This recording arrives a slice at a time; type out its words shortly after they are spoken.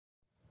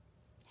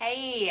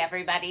Hey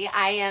everybody,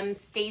 I am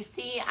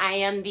Stacy. I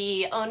am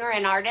the owner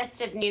and artist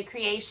of New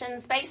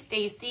Creations by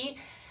Stacy,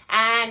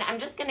 and I'm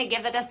just gonna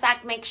give it a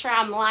sec, make sure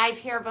I'm live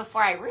here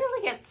before I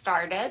really get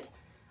started.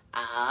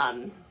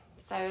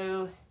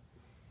 So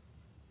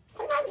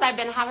sometimes I've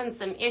been having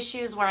some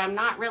issues where I'm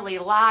not really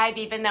live,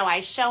 even though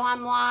I show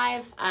I'm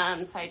live.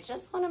 So I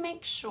just wanna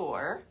make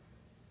sure.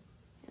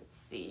 Let's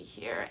see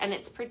here, and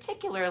it's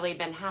particularly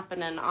been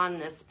happening on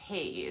this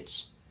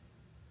page.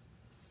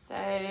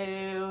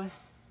 So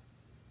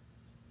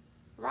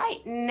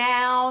right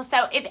now,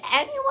 so if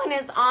anyone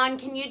is on,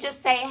 can you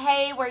just say,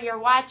 hey, where you're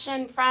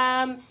watching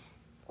from?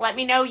 Let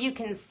me know you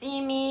can see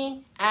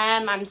me.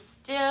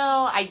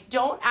 I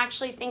don't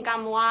actually think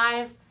I'm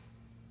live.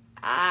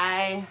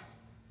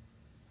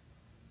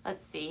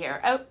 Let's see here.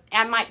 Oh,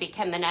 I might be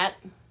coming up.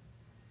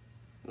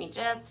 Give me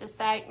just a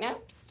sec.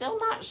 Nope, still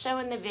not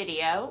showing the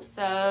video.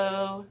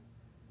 So,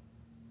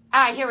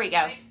 here we go.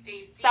 Hi,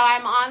 so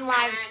I'm on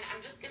live. And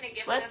I'm just gonna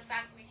give it a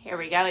sec. Here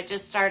we go. It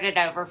just started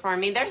over for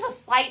me. There's a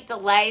slight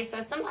delay,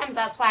 so sometimes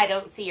that's why I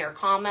don't see your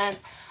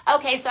comments.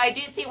 Okay, so I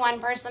do see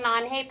one person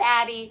on. Hey,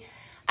 Patty.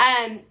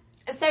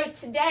 So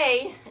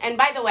today, and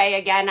by the way,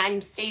 again, I'm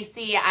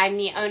Stacy. I'm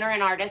the owner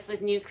and artist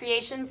with New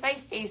Creations by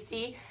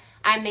Stacy.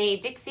 I'm a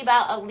Dixie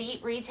Belle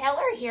Elite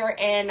retailer here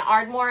in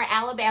Ardmore,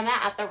 Alabama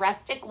at the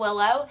Rustic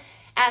Willow.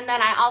 And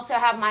then I also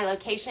have my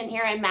location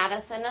here in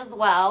Madison as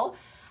well.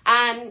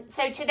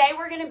 So today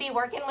we're going to be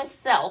working with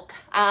silk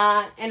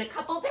in a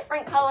couple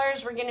different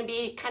colors. We're going to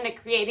be kind of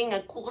creating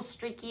a cool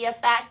streaky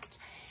effect.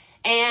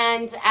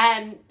 And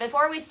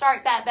before we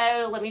start that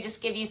though, let me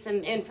just give you some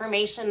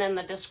information in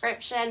the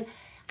description.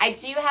 I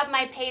do have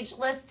my page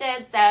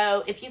listed,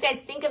 so if you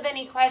guys think of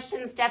any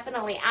questions,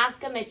 definitely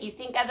ask them. If you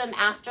think of them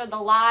after the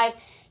live,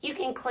 you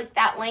can click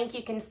that link.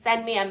 You can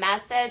send me a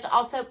message.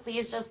 Also,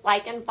 please just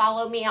like and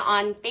follow me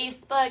on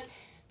Facebook.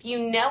 If you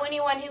know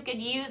anyone who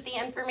could use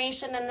the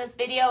information in this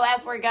video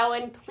as we're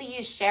going,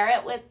 please share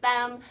it with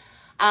them.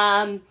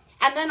 And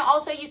then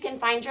also you can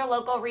find your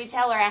local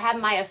retailer. I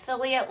have my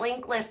affiliate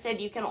link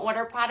listed. You can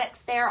order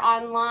products there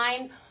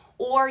online,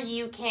 or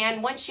you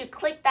can, once you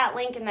click that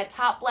link in the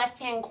top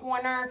left-hand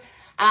corner,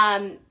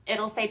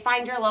 it'll say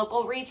find your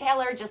local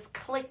retailer. Just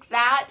click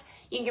that.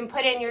 You can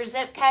put in your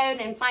zip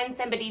code and find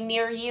somebody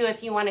near you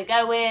if you want to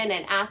go in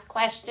and ask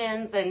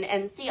questions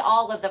and see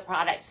all of the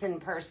products in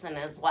person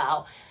as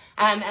well.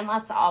 And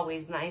that's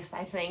always nice,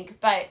 I think.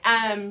 But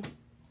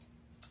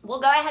we'll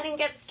go ahead and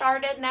get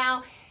started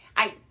now.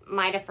 I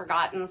might have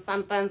forgotten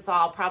something, so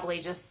I'll probably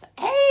just,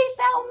 hey,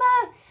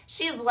 Thelma,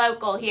 she's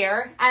local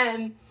here.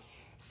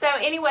 So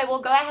anyway,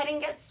 we'll go ahead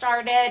and get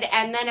started,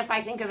 and then if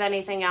I think of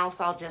anything else,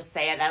 I'll just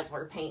say it as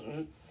we're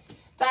painting.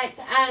 But,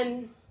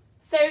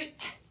 so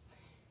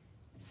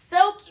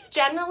silk, you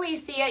generally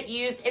see it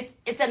used,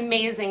 it's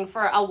amazing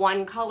for a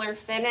one-color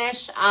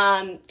finish.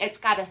 It's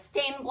got a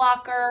stain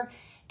blocker,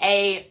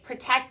 a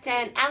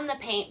protectant, and the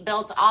paint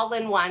built all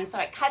in one, so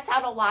it cuts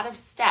out a lot of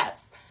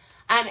steps.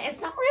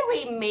 It's not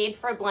really made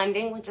for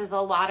blending, which is a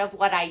lot of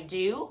what I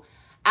do.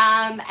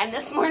 And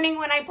this morning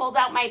when I pulled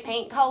out my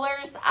paint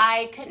colors,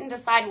 I couldn't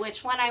decide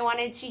which one I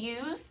wanted to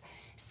use,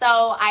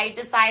 so I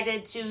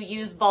decided to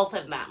use both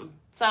of them.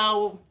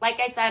 So, like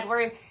I said,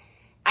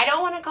 I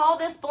don't want to call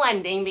this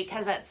blending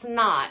because it's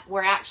not.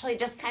 We're actually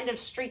just kind of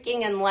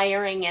streaking and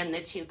layering in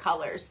the two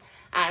colors.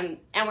 And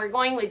we're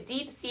going with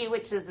Deep Sea,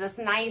 which is this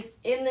nice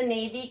in the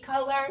navy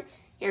color.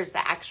 Here's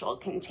the actual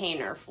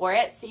container for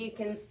it so you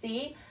can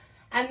see.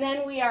 And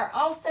then we are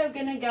also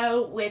going to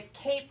go with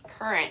Cape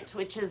Current,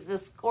 which is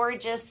this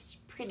gorgeous,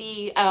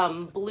 pretty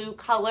blue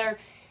color.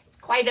 It's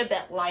quite a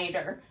bit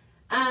lighter.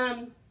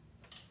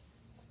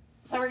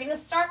 So we're going to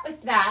start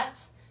with that.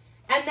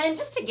 And then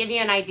just to give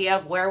you an idea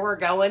of where we're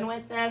going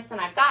with this,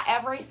 and I've got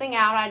everything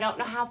out. I don't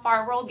know how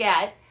far we'll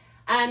get.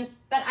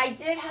 But I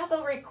did have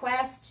a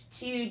request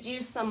to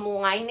do some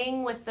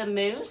lining with the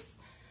mousse.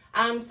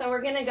 So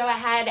we're going to go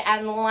ahead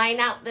and line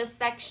out this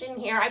section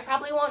here. I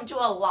probably won't do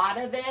a lot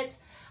of it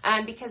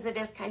because it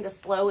is kind of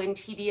slow and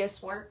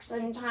tedious work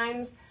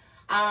sometimes.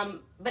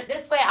 But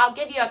this way I'll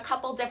give you a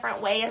couple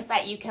different ways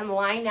that you can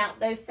line out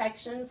those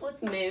sections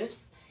with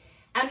mousse.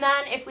 And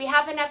then if we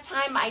have enough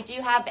time, I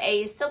do have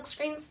a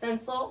silkscreen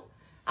stencil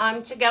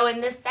to go in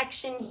this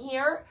section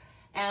here.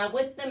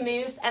 With the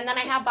mousse, and then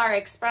I have our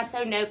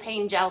Espresso No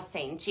Pain Gel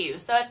Stain too.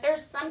 So if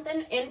there's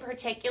something in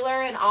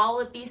particular in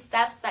all of these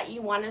steps that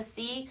you want to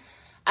see,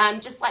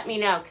 just let me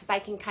know because I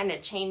can kind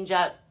of change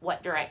up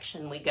what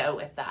direction we go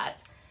with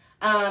that.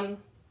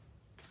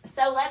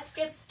 So let's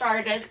get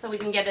started so we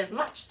can get as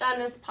much done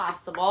as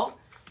possible.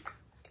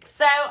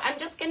 So I'm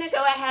just going to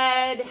go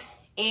ahead,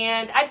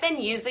 and I've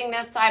been using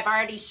this, so I've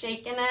already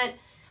shaken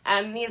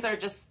it. These are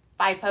just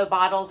FIFO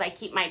bottles I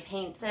keep my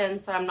paints in,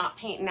 so I'm not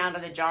painting out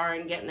of the jar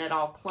and getting it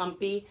all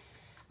clumpy.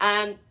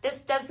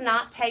 This does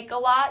not take a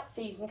lot,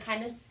 so you can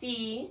kind of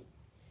see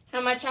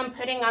how much I'm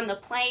putting on the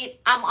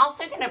plate. I'm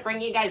also going to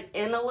bring you guys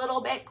in a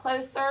little bit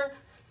closer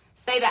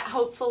so that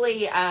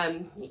hopefully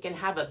you can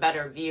have a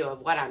better view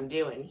of what I'm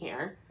doing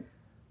here.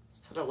 Let's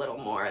put a little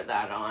more of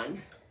that on.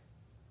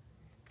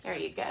 There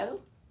you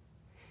go.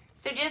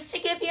 So just to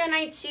give you an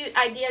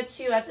idea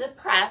too of the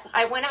prep,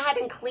 I went ahead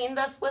and cleaned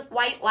this with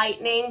White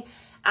Lightning.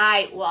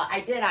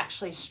 I did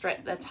actually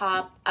strip the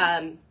top.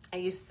 I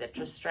used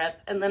Citrus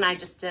Strip, and then I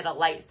just did a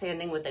light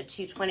sanding with a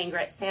 220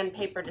 grit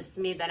sandpaper to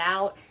smooth it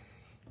out.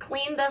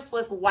 Cleaned this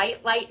with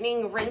White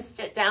Lightning, rinsed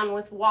it down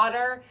with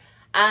water.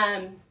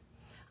 On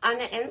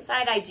the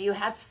inside, I do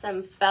have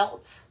some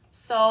felt.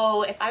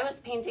 So if I was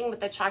painting with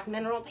the chalk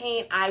mineral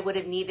paint, I would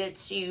have needed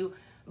to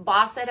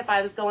boss it if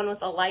I was going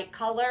with a light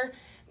color.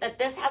 But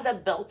this has a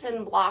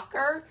built-in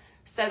blocker,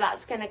 so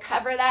that's going to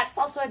cover that. It's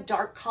also a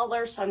dark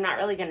color, so I'm not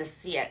really going to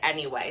see it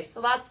anyway.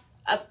 So that's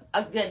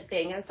a good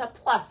thing. It's a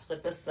plus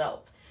with the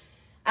silk.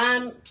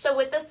 So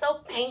with the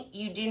silk paint,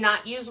 you do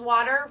not use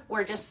water.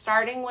 We're just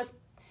starting with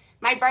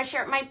my brush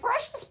here. My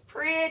brush is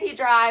pretty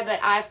dry, but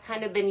I've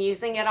kind of been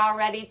using it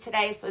already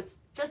today, so it's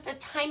just a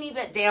tiny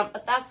bit damp,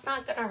 but that's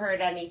not going to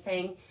hurt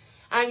anything.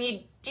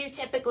 You do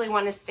typically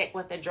want to stick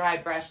with a dry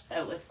brush,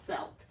 though, with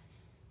silk.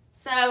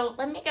 So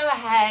let me go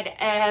ahead,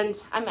 and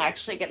I'm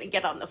actually going to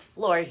get on the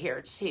floor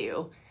here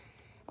too.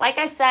 Like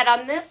I said,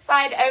 on this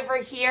side over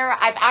here,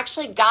 I've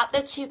actually got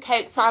the 2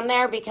 coats on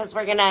there because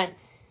we're going to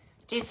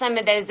do some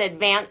of those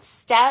advanced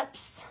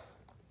steps.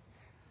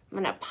 I'm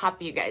going to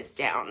pop you guys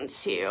down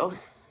too.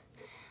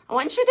 I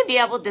want you to be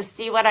able to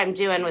see what I'm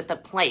doing with the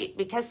plate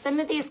because some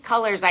of these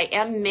colors I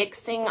am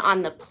mixing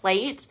on the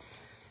plate.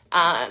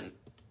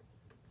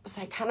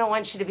 So I kind of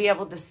want you to be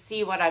able to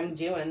see what I'm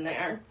doing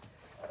there.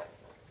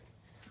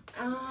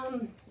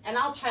 And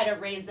I'll try to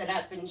raise it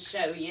up and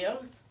show you.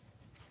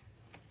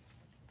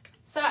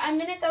 So I'm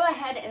going to go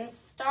ahead and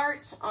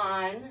start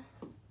on,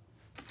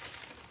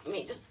 let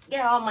me just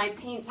get all my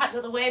paint out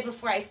of the way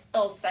before I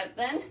spill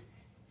something. I'm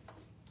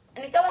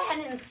going to go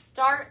ahead and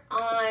start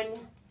on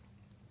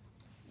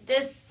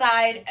this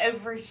side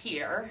over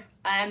here.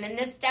 And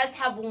this does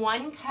have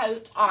 1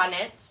 coat on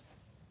it.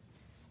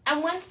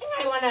 And one thing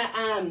I want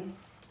to,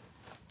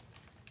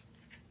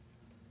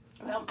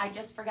 well, I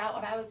just forgot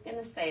what I was going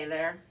to say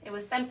there. It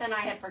was something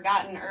I had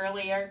forgotten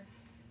earlier.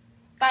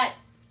 But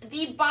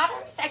the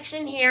bottom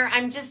section here,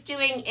 I'm just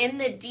doing in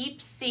the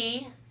deep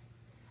sea.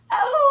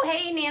 Oh,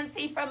 hey,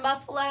 Nancy from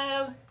Buffalo.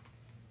 All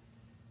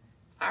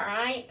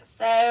right,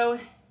 so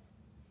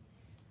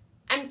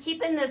I'm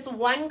keeping this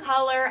 1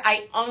 color.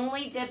 I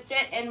only dipped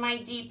it in my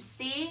deep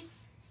sea.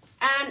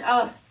 And,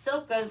 oh,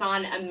 silk goes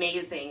on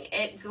amazing.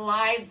 It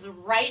glides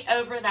right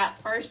over that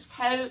first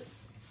coat.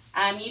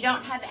 You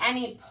don't have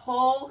any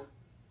pull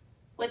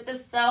with the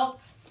silk,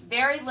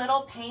 very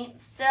little paint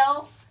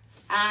still.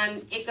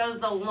 It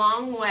goes a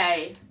long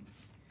way.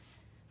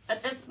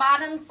 But this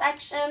bottom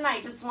section,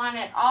 I just want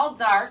it all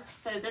dark,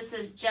 so this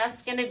is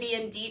just going to be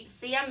in deep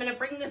sea. I'm going to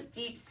bring this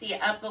deep sea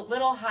up a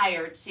little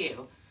higher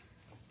too.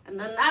 And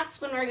then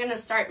that's when we're going to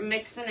start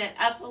mixing it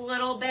up a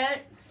little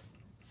bit.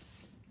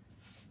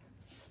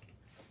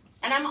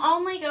 And I'm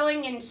only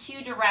going in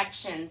 2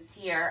 directions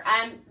here.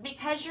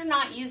 Because you're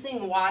not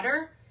using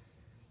water,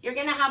 you're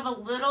going to have a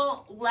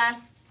little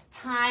less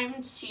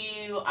time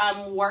to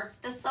work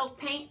the silk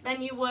paint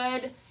than you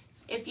would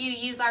if you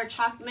use our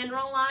chalk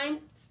mineral line.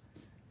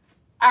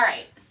 All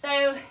right,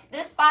 so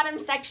this bottom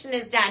section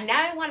is done.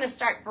 Now I want to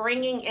start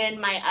bringing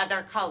in my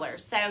other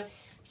colors. So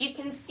if you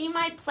can see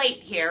my plate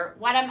here,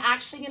 what I'm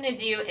actually going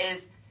to do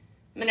is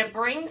I'm going to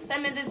bring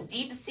some of this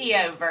deep sea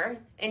over,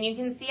 and you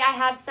can see I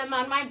have some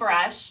on my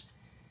brush.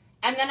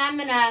 And then I'm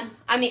going to,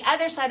 on the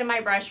other side of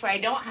my brush where I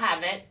don't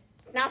have it,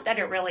 not that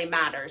it really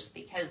matters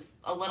because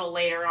a little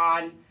later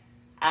on,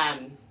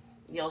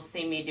 you'll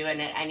see me doing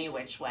it any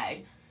which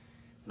way.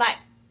 But,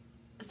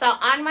 so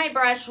on my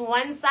brush,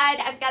 one side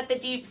I've got the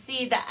deep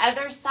sea, the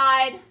other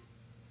side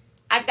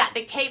I've got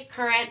the Cape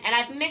Current, and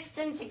I've mixed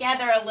them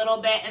together a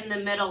little bit in the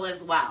middle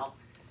as well.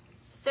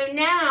 So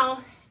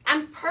now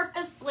I'm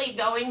purposefully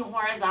going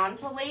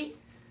horizontally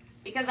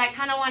because I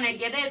kind of want to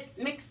get it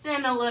mixed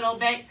in a little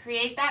bit,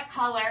 create that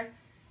color,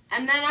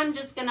 and then I'm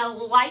just going to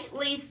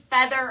lightly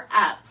feather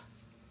up,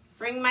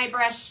 bring my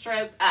brush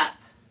stroke up.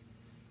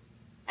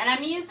 And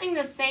I'm using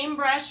the same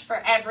brush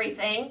for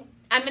everything.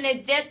 I'm going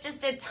to dip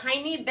just a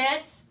tiny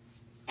bit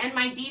in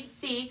my deep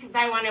sea because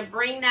I want to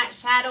bring that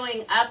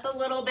shadowing up a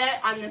little bit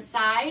on the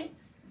side.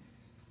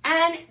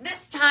 And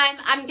this time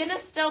I'm going to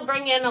still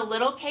bring in a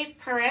little Cape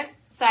Current.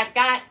 So I've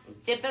got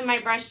dipping my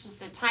brush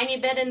just a tiny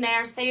bit in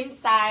there, same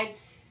side.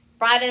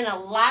 Brought in a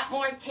lot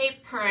more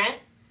Cape Current.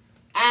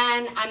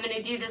 And I'm going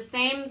to do the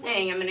same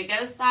thing. I'm going to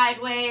go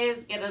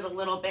sideways, get it a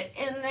little bit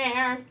in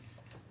there.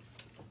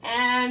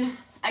 And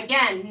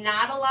again,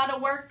 not a lot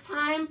of work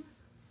time.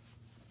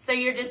 So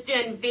you're just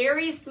doing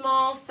very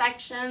small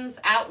sections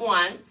at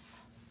once.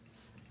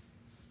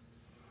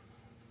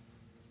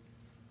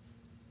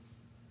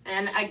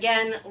 And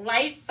again,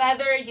 light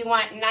feather, you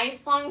want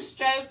nice long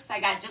strokes. I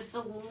got just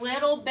a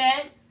little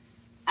bit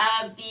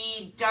of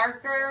the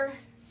darker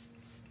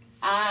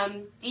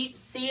deep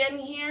sea in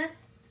here.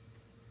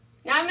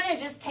 Now I'm going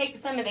to just take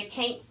some of the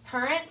Cape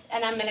Current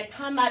and I'm going to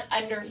come up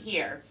under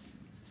here.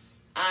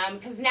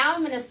 Because now I'm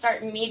going to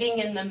start meeting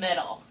in the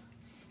middle.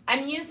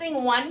 I'm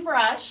using one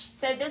brush,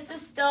 so this is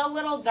still a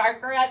little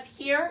darker up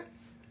here.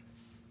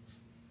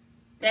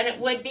 than it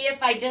would be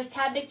if I just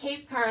had the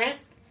Cape Current,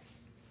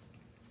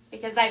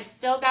 because I've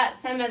still got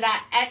some of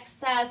that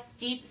excess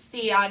deep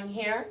sea on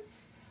here.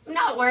 I'm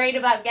not worried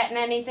about getting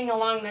anything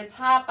along the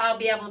top. I'll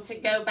be able to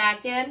go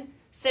back in.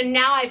 So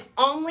now I've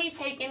only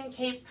taken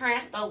Cape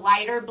Current, the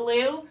lighter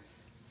blue,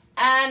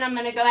 and I'm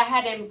going to go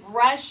ahead and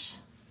brush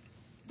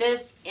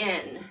this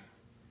in.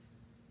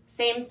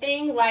 Same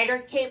thing, lighter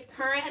Cape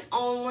Current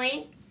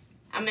only.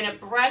 I'm going to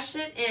brush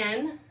it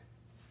in.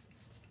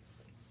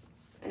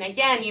 And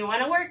again, you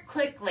want to work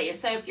quickly.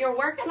 So if you're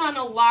working on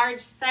a large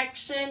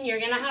section, you're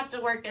going to have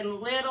to work in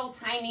little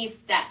tiny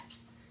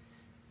steps.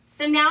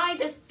 So now I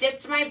just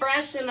dipped my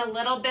brush in a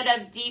little bit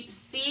of deep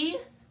sea.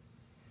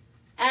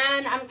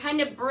 And I'm kind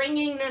of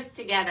bringing this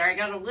together. I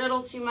got a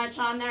little too much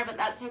on there, but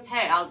that's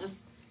okay. I'll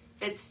just,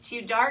 if it's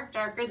too dark,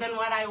 darker than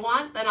what I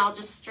want, then I'll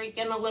just streak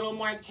in a little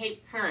more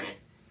Cape Current.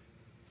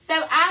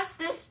 So as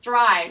this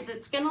dries,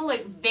 it's going to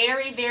look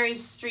very, very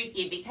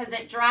streaky because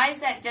it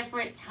dries at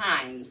different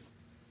times.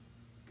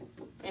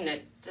 I'm going to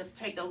just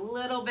take a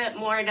little bit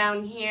more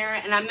down here,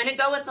 and I'm going to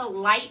go with a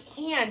light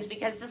hand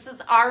because this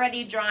is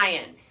already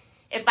drying.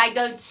 If I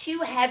go too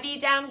heavy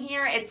down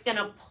here, it's going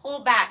to pull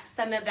back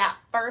some of that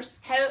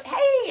first coat.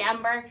 Hey,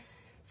 Amber.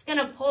 It's going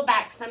to pull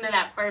back some of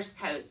that first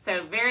coat,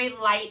 so very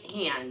light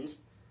hand.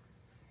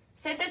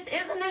 So this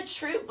isn't a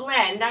true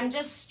blend. I'm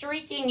just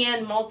streaking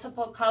in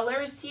multiple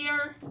colors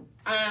here.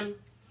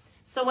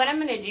 So what I'm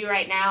going to do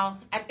right now,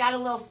 I've got a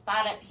little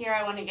spot up here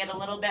I want to get a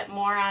little bit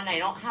more on. I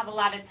don't have a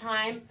lot of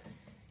time.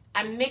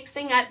 I'm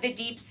mixing up the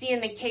deep sea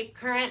and the Cape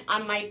Current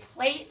on my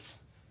plate,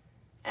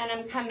 and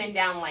I'm coming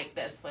down like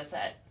this with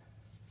it.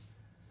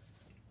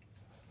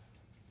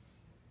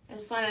 I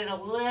just want it a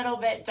little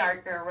bit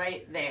darker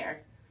right there.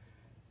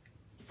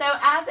 So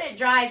as it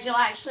dries, you'll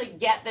actually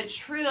get the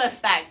true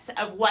effect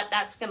of what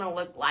that's going to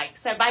look like.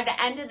 So by the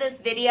end of this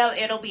video,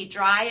 it'll be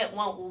dry. It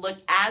won't look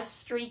as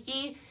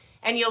streaky,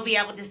 and you'll be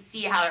able to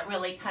see how it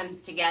really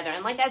comes together.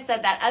 And like I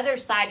said, that other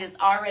side is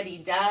already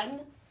done,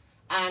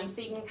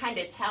 so you can kind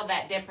of tell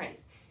that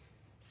difference.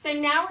 So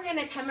now we're going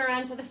to come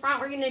around to the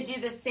front. We're going to do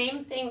the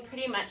same thing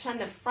pretty much on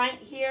the front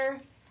here.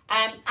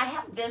 I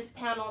have this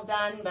panel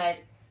done, but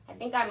I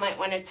think I might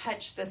want to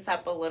touch this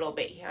up a little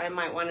bit here. I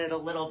might want it a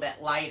little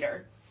bit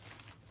lighter.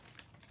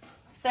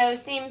 So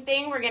same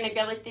thing, we're going to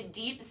go with the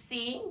deep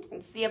sea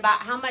and see about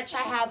how much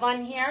I have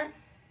on here.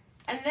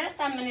 And this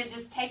I'm going to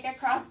just take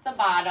across the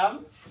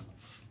bottom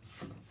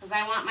because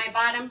I want my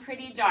bottom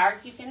pretty dark.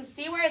 You can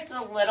see where it's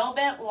a little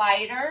bit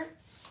lighter.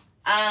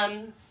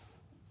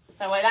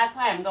 So that's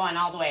why I'm going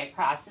all the way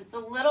across. It's a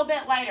little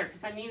bit lighter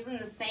because I'm using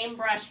the same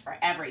brush for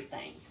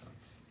everything.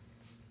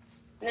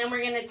 And then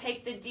we're going to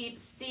take the deep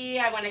sea.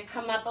 I want to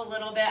come up a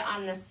little bit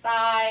on the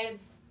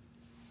sides.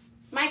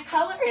 My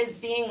color is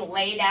being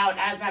laid out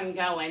as I'm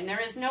going. There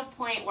is no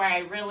point where I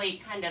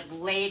really kind of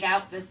laid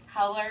out this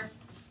color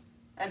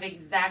of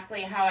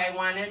exactly how I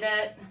wanted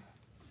it.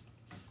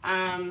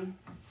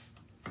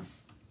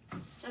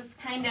 It's just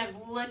kind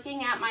of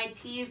looking at my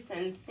piece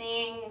and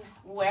seeing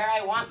where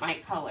I want my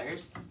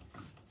colors.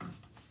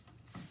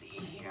 Let's see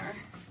here.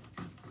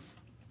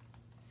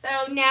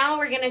 So now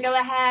we're going to go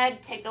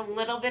ahead, take a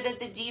little bit of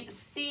the deep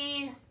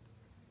sea,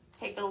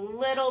 take a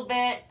little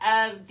bit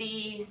of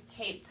the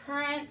Cape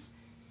Current,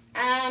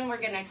 and we're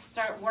going to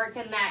start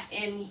working that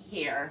in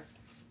here.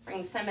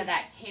 Bring some of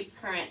that Cape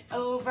Current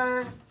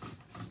over.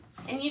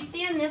 And you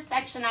see in this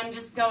section, I'm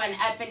just going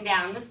up and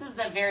down. This is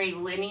a very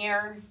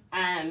linear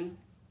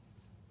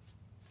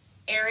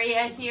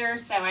area here,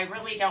 so I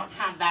really don't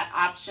have that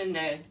option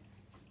to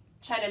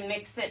try to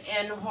mix it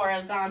in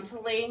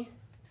horizontally.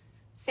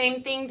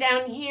 Same thing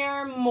down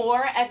here,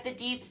 more of the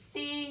deep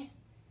sea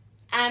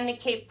and the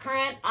Cape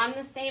Current on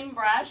the same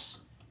brush.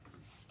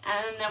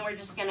 And then we're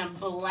just going to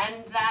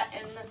blend that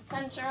in the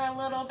center a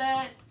little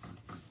bit.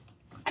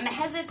 I'm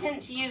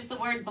hesitant to use the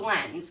word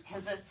blend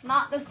because it's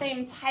not the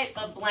same type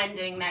of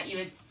blending that you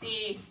would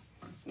see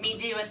me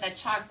do with the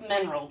chalk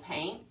mineral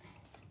paint.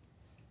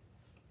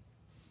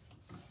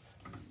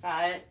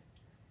 But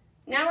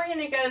now we're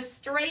going to go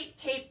straight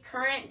Cape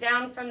Current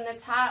down from the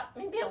top,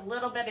 maybe a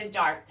little bit of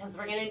dark because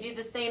we're going to do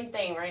the same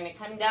thing. We're going to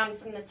come down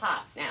from the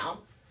top now.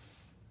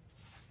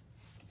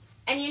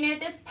 And you know,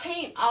 this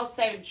paint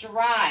also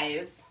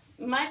dries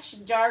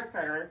much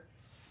darker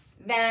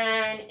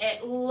than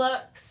it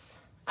looks,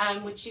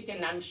 which you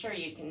can, I'm sure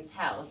you can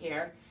tell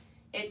here.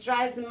 It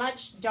dries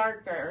much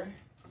darker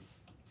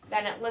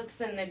than it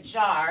looks in the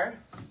jar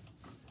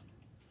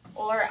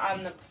or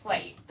on the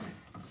plate.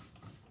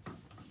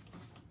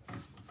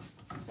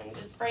 So I'm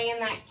just bringing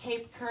that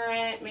Cape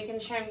Current, making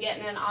sure I'm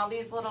getting in all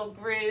these little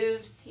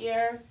grooves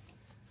here.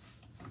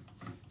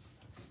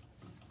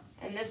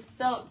 And this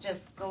silk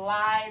just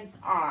glides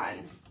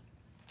on.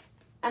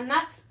 And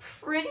that's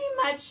pretty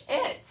much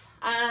it.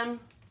 I'm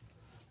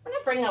going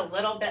to bring a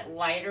little bit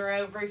lighter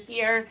over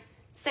here.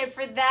 So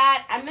for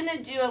that, I'm going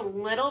to do a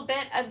little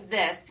bit of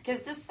this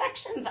because this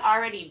section's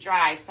already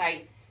dry. So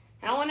I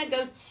don't want to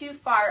go too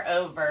far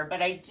over,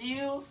 but I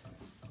do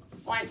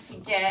want to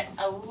get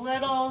a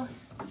little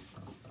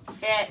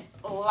bit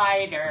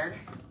lighter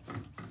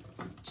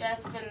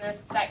just in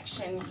this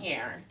section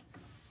here.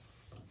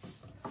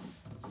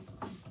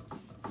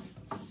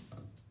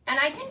 And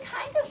I can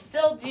kind of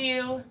still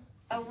do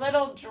a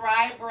little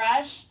dry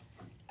brush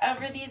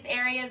over these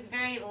areas,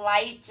 very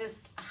light,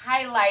 just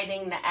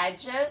highlighting the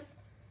edges.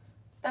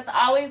 That's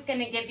always going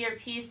to give your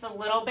piece a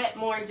little bit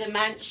more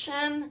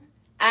dimension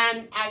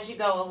as you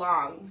go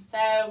along.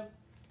 So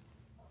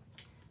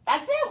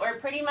that's it. We're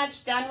pretty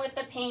much done with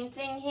the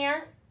painting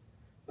here.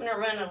 I'm going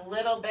to run a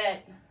little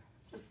bit,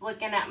 just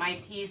looking at my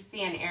piece,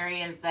 seeing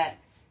areas that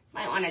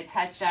might want to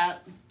touch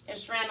up.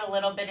 Just ran a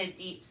little bit of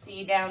deep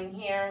sea down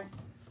here.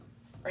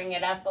 Bring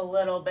it up a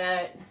little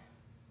bit.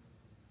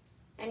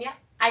 And yeah,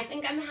 I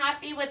think I'm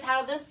happy with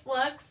how this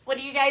looks. What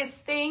do you guys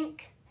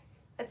think?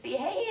 Let's see.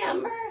 Hey,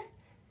 Amber.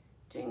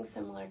 Doing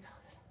similar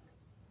colors.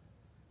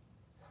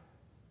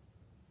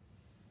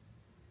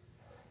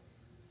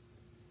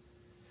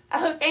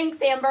 Oh, thanks,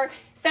 Amber.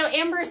 So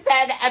Amber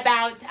said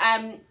about,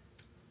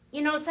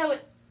 you know, so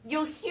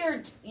you'll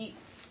hear,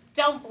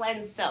 don't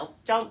blend silk,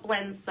 don't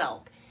blend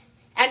silk.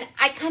 And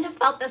I kind of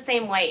felt the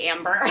same way,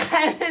 Amber.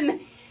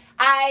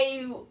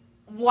 I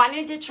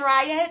wanted to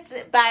try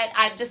it, but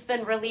I've just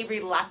been really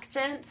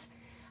reluctant.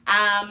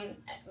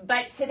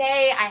 But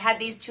today I had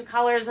these two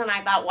colors and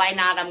I thought, why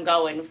not? I'm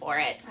going for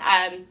it.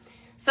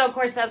 So of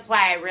course, that's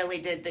why I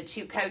really did the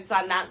two coats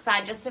on that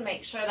side, just to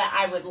make sure that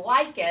I would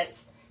like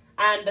it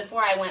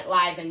before I went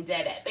live and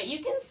did it. But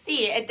you can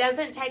see it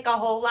doesn't take a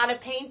whole lot of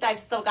paint. I've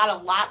still got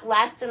a lot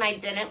left and I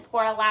didn't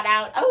pour a lot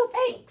out. Oh,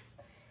 thanks.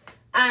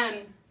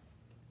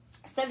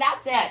 So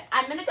that's it.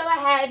 I'm going to go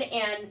ahead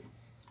and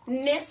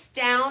mist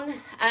down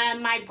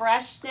my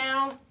brush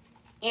now.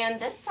 And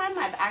this time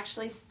I've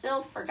actually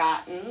still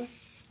forgotten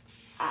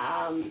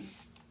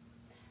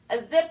a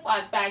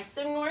Ziploc bag.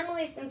 So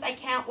normally, since I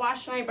can't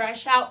wash my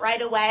brush out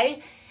right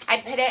away, I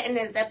put it in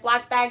a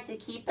Ziploc bag to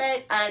keep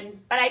it.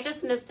 But I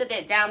just misted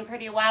it down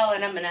pretty well,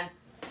 and I'm going to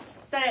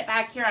set it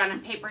back here on a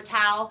paper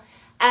towel.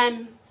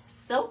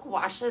 Silk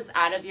washes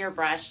out of your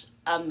brush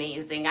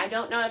amazing. I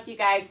don't know if you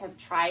guys have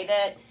tried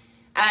it.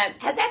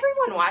 Has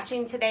everyone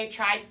watching today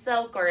tried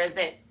silk, or is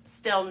it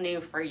still new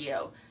for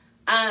you?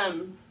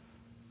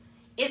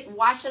 It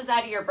washes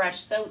out of your brush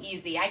so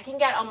easy. I can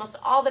get almost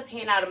all the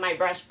paint out of my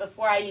brush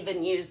before I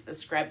even use the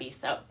scrubby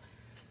soap.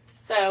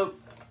 So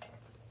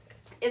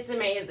it's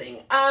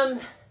amazing.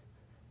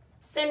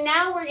 So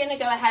now we're gonna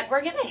go ahead,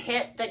 we're gonna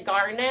hit the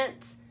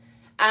garnet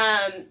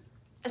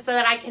so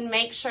that I can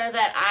make sure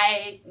that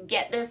I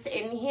get this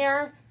in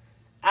here.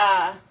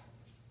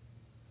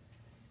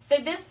 So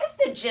this is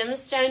the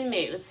Gemstone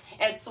Mousse.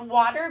 It's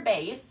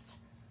water-based,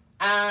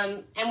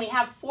 and we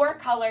have 4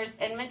 colors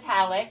in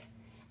metallic.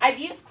 I've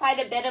used quite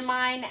a bit of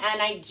mine,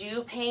 and I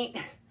do paint.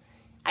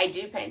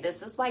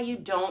 This is why you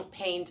don't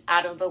paint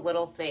out of the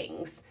little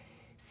things.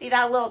 See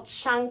that little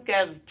chunk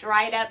of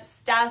dried up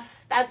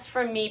stuff? That's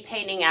from me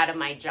painting out of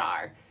my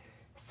jar.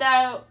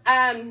 So,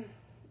 and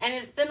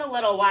it's been a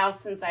little while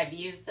since I've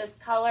used this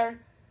color,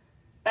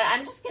 but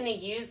I'm just gonna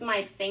use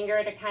my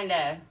finger to kind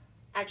of,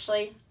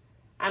 actually,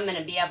 I'm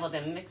gonna be able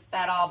to mix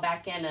that all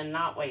back in and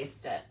not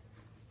waste it.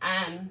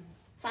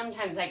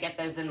 Sometimes I get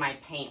those in my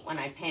paint when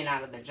I paint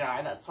out of the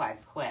jar. That's why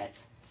I've quit.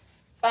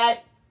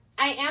 But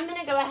I am going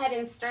to go ahead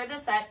and stir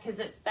this up because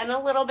it's been a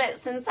little bit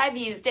since I've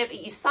used it.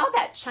 But you saw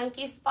that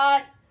chunky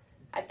spot?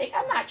 I think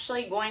I'm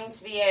actually going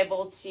to be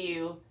able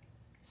to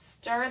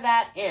stir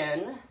that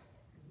in.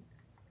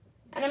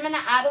 And I'm going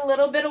to add a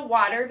little bit of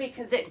water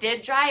because it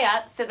did dry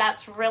up. So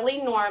that's really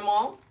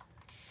normal.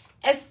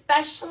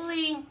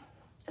 Especially,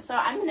 so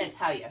I'm going to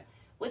tell you,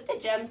 with the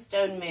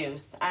Gemstone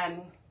Mousse,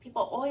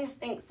 people always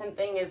think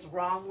something is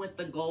wrong with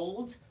the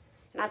gold.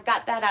 And I've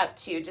got that up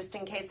too, just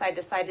in case I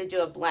decide to do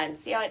a blend.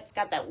 See how it's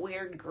got that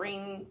weird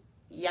green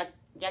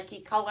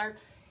yucky color?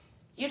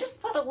 You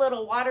just put a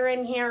little water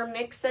in here,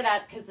 mix it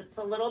up because it's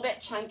a little bit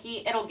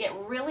chunky. It'll get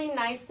really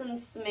nice and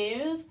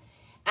smooth.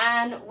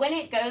 And when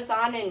it goes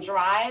on and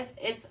dries,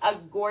 it's a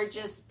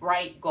gorgeous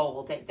bright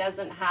gold. It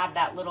doesn't have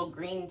that little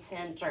green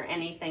tint or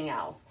anything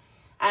else.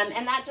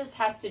 And that just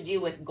has to do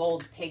with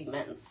gold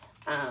pigments.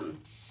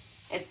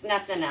 It's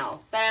nothing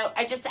else. So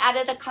I just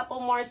added a couple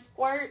more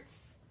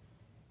squirts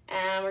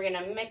and we're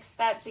gonna mix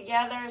that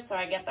together so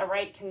I get the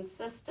right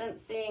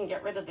consistency and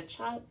get rid of the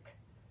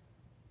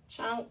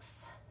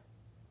chunks.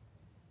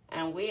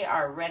 And we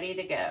are ready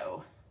to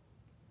go.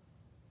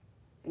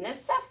 And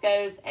this stuff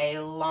goes a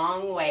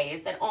long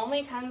ways. It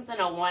only comes in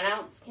a 1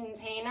 ounce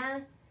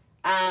container,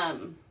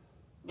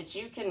 but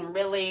you can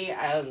really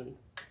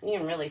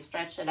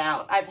stretch it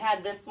out. I've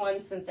had this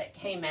one since it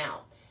came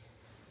out.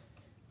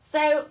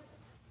 So,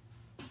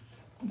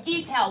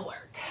 detail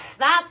work.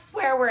 That's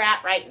where we're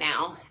at right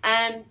now.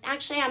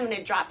 Actually, I'm going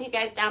to drop you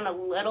guys down a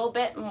little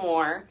bit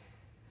more.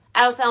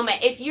 Oh, Thelma,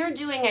 if you're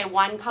doing a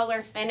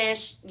 1-color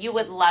finish, you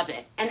would love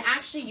it. And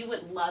actually, you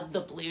would love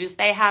the blues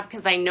they have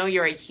because I know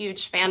you're a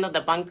huge fan of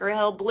the Bunker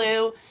Hill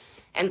blue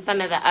and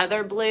some of the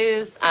other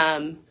blues.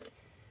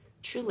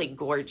 Truly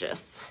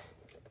gorgeous.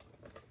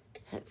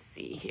 Let's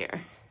see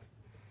here.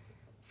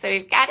 So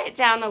we've got it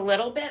down a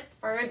little bit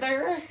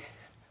further.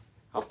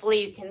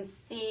 Hopefully you can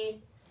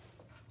see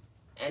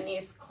and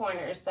these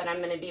corners that I'm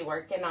going to be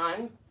working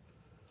on.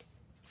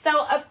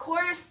 So, of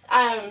course,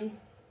 let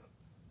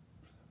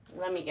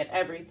me get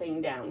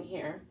everything down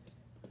here.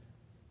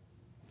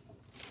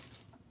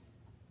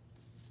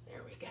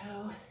 There we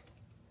go.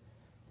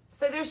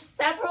 So there's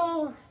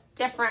several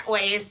different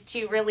ways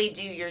to really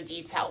do your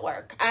detail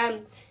work.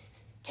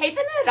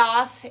 Taping it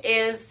off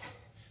is,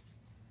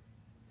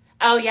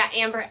 oh yeah,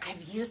 Amber,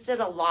 I've used it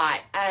a lot.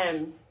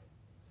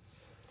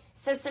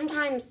 So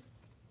sometimes,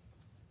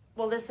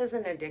 well, this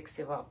isn't a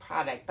Dixie Belle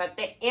product, but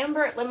the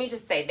amber, let me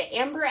just say, the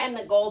amber and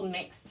the gold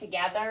mixed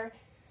together,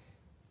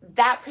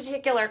 that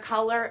particular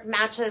color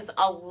matches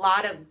a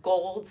lot of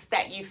golds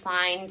that you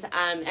find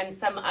and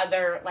some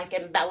other like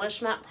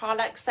embellishment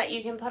products that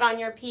you can put on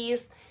your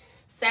piece.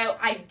 So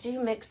I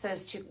do mix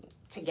those two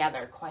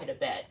together quite a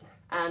bit.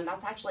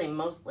 That's actually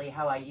mostly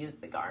how I use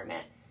the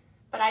garnet.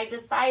 But I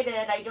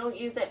decided I don't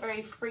use it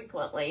very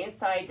frequently,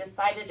 so I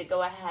decided to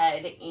go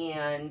ahead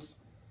and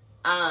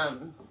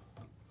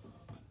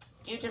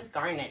do just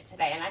garnet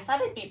today. And I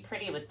thought it'd be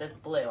pretty with this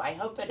blue. I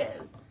hope it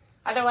is.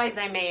 Otherwise,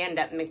 I may end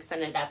up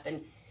mixing it up.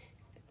 And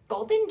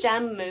golden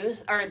gem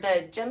mousse, or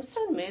the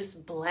gemstone mousse,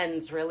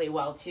 blends really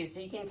well too, so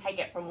you can take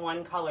it from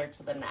one color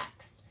to the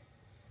next.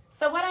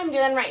 So what I'm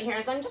doing right here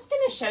is I'm just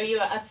going to show you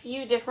a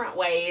few different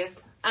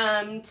ways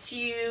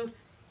to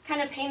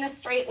kind of paint a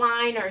straight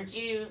line or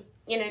do,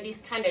 you know,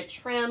 these kind of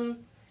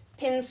trim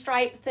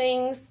pinstripe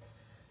things.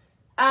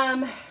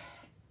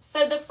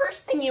 So the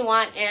first thing you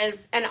want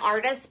is an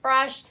artist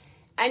brush,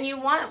 and you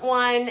want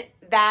one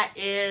that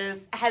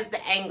has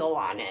the angle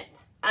on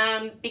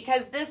it,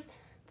 because this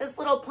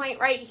little point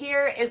right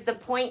here is the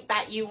point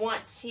that you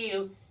want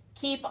to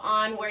keep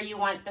on where you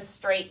want the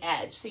straight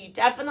edge. So you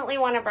definitely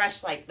want a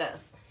brush like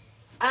this.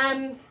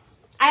 I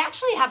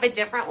actually have a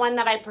different one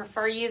that I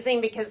prefer using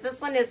because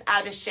this one is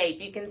out of shape.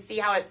 You can see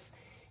how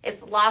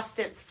it's lost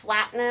its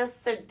flatness.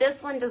 So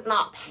this one does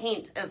not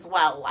paint as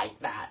well like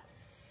that.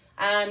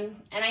 And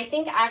I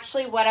think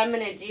actually what I'm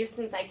going to do,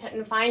 since I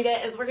couldn't find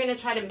it, is we're going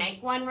to try to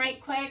make one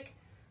right quick.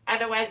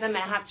 Otherwise, I'm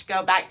going to have to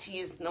go back to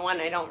using the one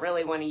I don't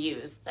really want to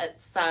use.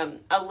 That's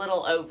a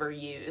little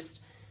overused.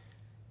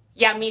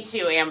 Yeah, me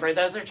too, Amber.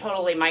 Those are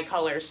totally my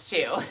colors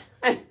too.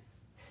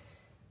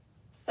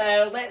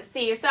 So let's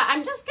see. So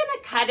I'm just going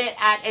to cut it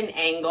at an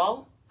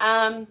angle.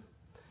 I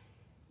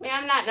mean,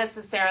 I'm not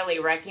necessarily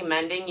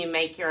recommending you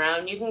make your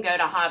own. You can go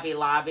to Hobby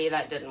Lobby.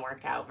 That didn't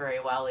work out very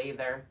well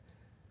either.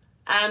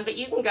 But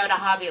you can go to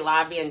Hobby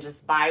Lobby and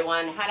just buy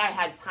one. Had I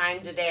had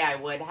time today, I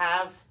would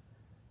have.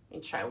 Let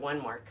me try one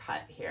more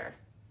cut here.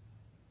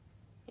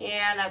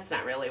 Yeah, that's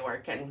not really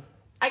working.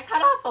 I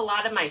cut off a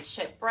lot of my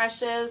chip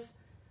brushes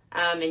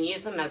and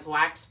use them as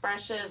wax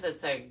brushes.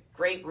 It's a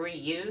great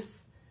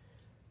reuse,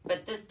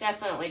 but this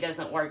definitely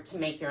doesn't work to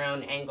make your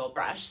own angle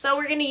brush. So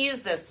we're going to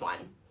use this one.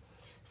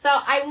 So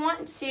I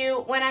want to,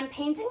 when I'm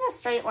painting a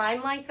straight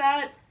line like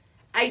that,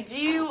 I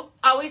do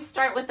always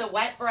start with a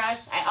wet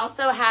brush. I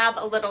also have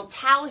a little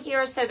towel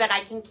here so that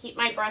I can keep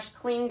my brush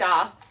cleaned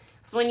off.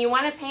 So when you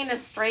want to paint a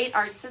straight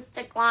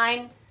artistic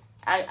line,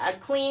 a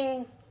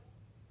clean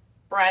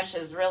brush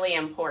is really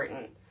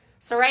important.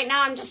 So right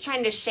now I'm just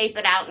trying to shape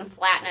it out and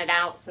flatten it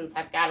out since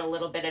I've got a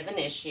little bit of an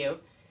issue.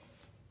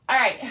 All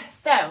right,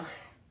 so a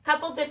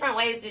couple different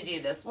ways to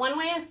do this. One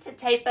way is to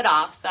tape it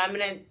off. So I'm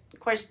going to, of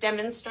course,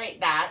 demonstrate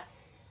that.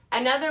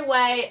 Another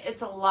way,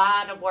 it's a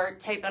lot of work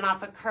taping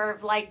off a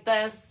curve like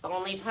this. The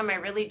only time I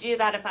really do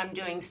that if I'm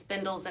doing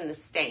spindles and a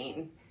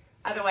stain.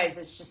 Otherwise,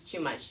 it's just too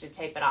much to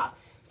tape it off.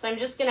 So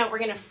we're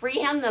gonna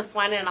freehand this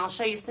one, and I'll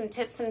show you some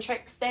tips and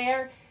tricks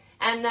there.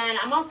 And then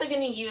I'm also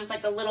gonna use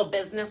like a little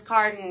business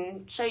card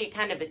and show you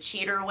kind of a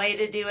cheater way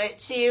to do it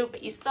too,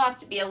 but you still have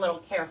to be a little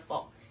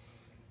careful.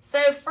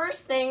 So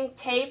first thing,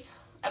 tape.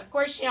 Of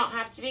course, you don't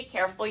have to be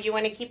careful. You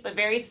wanna keep a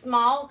very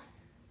small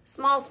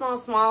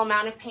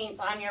amount of paint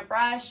on your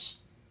brush.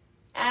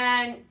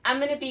 And I'm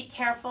gonna be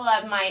careful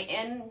of my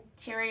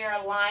interior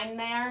line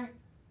there.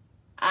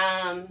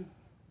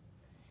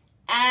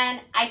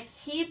 And I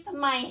keep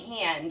my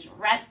hand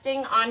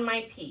resting on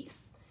my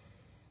piece.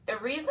 The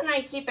reason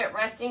I keep it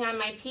resting on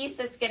my piece,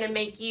 it's going to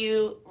make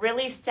you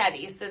really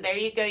steady. So there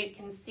you go. You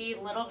can see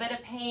a little bit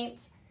of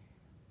paint.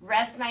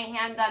 Rest my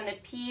hand on the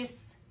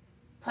piece,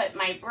 put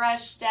my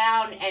brush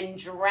down, and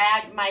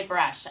drag my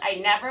brush. I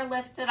never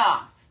lift it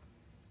off.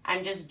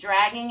 I'm just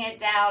dragging it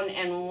down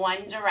in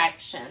one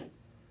direction.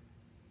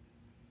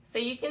 So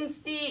you can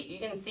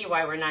see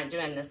why we're not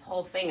doing this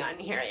whole thing on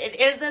here.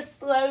 It is a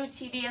slow,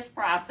 tedious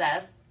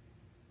process,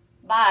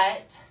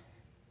 but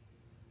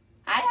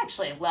I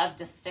actually love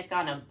to stick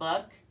on a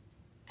book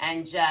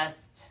and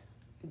just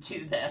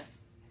do this.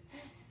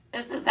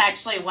 This is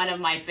actually one of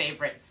my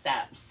favorite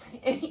steps,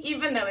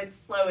 even though it's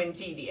slow and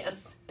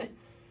tedious.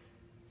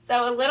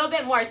 So a little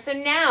bit more. So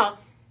now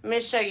I'm going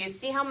to show you.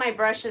 See how my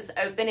brush is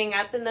opening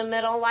up in the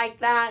middle like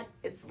that?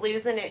 It's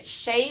losing its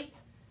shape.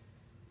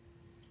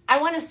 I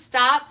want to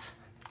stop,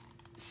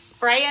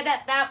 spray it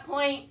at that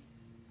point,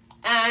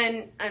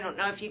 and I don't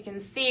know if you can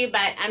see,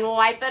 and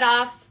wipe it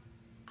off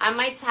on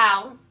my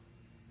towel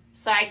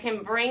so I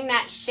can bring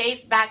that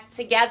shape back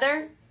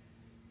together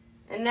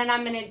And then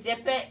I'm going to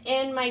dip it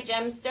in my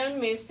gemstone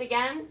mousse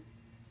again.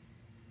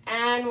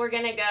 And we're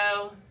going to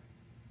go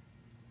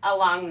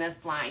along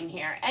this line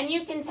here. And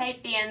you can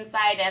tape the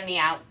inside and the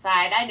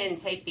outside. I didn't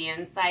tape the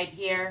inside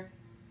here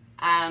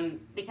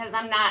because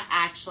I'm not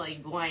actually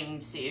going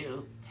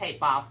to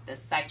tape off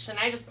this section.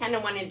 I just kind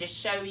of wanted to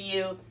show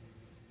you,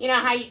 you know,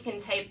 how you can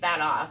tape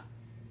that off.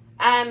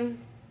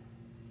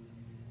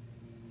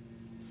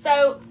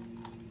 So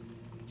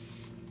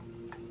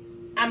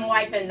I'm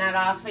wiping that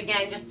off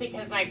again just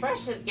because my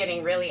brush is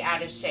getting really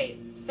out of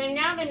shape. So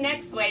now the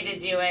next way to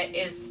do it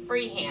is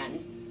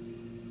freehand.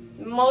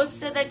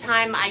 Most of the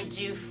time I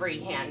do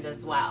freehand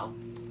as well.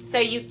 So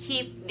you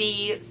keep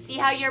see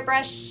how your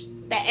brush,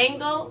 the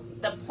angle,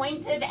 the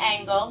pointed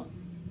angle,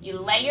 you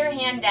lay your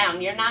hand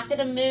down. You're not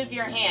gonna move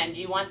your hand.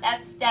 You want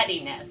that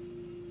steadiness.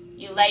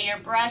 You lay your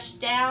brush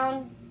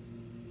down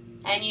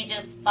and you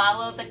just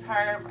follow the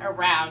curve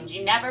around.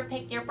 You never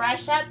pick your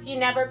brush up, you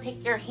never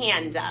pick your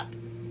hand up.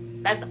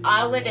 That's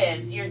all it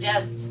is.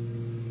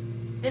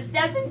 This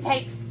doesn't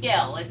take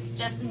skill. It's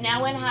just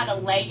knowing how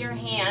to lay your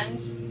hand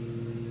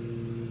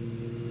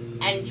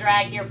and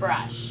drag your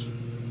brush.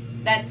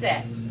 That's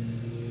it.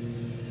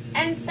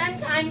 And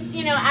sometimes,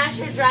 you know, as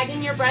you're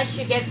dragging your brush,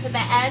 you get to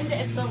the end,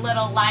 it's a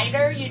little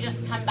lighter. You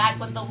just come back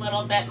with a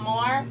little bit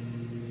more.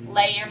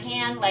 Lay your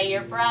hand, lay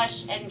your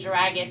brush, and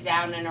drag it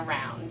down and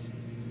around.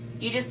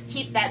 You just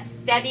keep that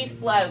steady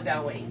flow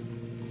going.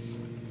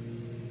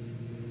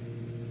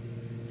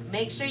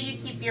 Make sure you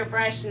keep your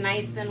brush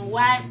nice and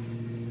wet.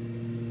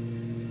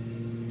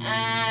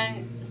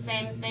 And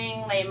same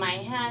thing, lay my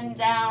hand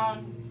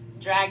down,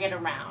 drag it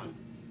around.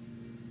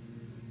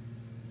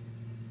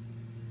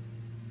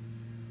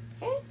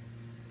 Okay.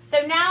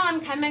 So now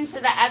I'm coming to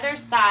the other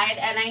side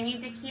and I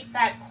need to keep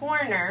that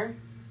corner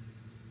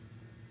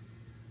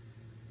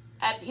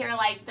up here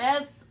like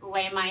this,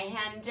 lay my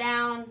hand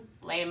down,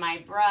 lay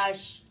my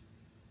brush,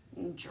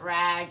 and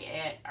drag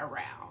it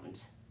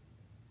around.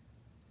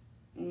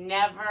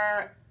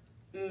 Never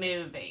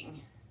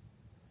moving.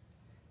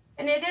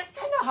 And it is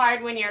kind of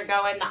hard when you're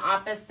going the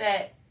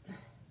opposite,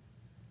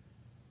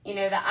 you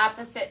know, the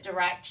opposite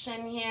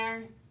direction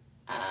here.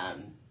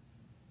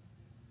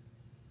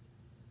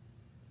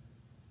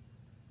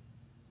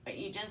 But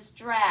you just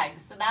drag,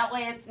 so that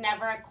way it's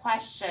never a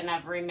question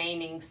of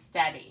remaining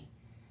steady.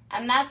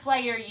 And that's why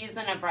you're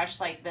using a brush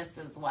like this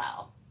as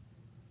well.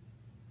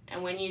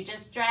 And when you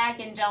just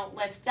drag and don't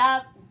lift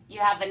up, you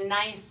have a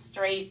nice,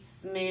 straight,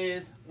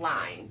 smooth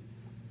line.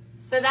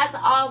 So that's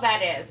all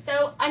that is.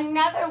 So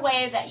another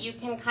way that you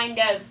can kind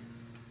of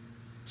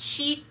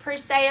cheat, per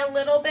se, a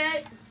little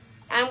bit,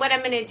 and what I'm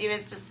going to do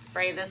is just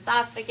spray this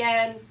off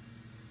again,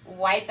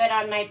 wipe it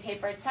on my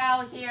paper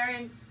towel here,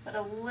 and put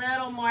a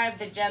little more of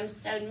the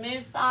gemstone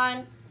mousse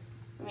on.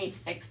 Let me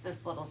fix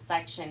this little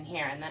section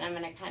here, and then I'm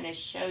going to kind of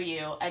show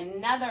you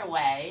another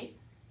way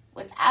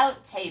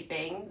without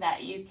taping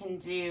that you can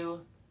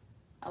do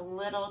a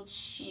little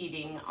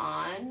cheating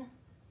on.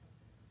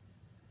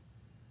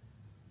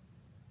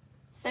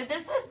 So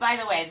this is, by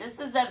the way, this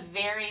is a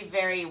very,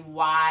 very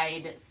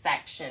wide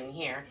section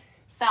here.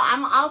 So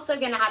I'm also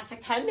going to have to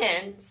come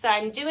in, so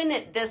I'm doing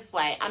it this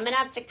way. I'm going to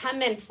have to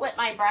come in, flip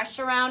my brush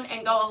around,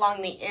 and go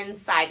along the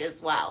inside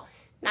as well.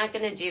 Not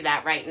going to do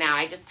that right now.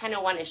 I just kind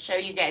of want to show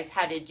you guys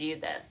how to do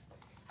this.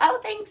 Oh,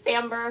 thanks,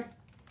 Amber.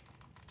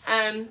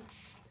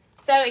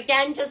 So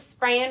again, just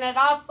spraying it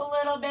off a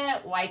little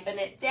bit, wiping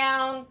it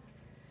down.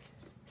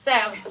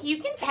 So you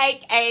can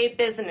take a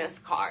business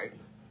card,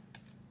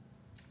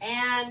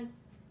 and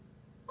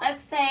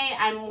let's say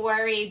I'm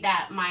worried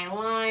that my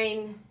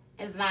line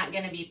is not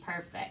going to be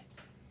perfect.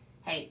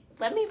 Hey,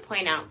 let me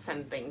point out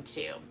something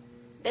too.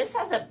 This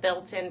has a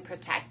built-in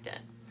protectant.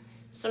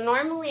 So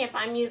normally if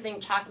I'm using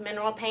chalk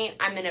mineral paint,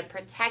 I'm going to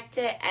protect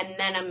it and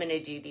then I'm going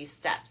to do these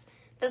steps.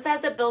 This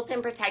has a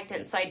built-in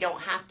protectant so I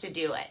don't have to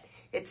do it.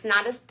 It's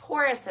not as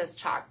porous as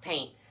chalk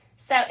paint.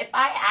 So if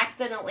I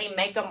accidentally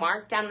make a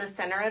mark down the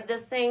center of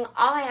this thing,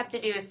 all I have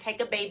to do is take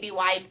a baby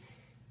wipe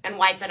and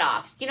wipe it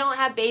off. If you don't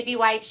have baby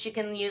wipes, you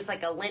can use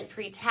like a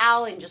lint-free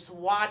towel and just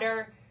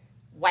water,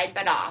 wipe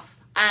it off.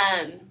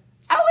 Oh,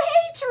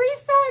 hey,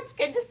 Teresa, it's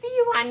good to see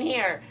you on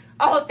here.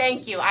 Oh,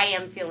 thank you. I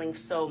am feeling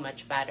so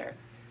much better.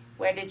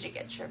 Where did you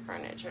get your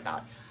furniture,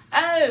 Dolly?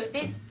 Oh,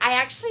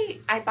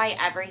 I buy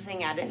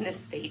everything at an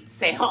estate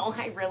sale.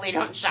 I really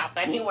don't shop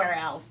anywhere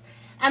else.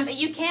 But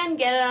you can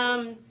get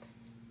them.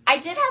 I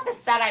did have a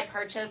set I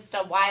purchased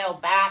a while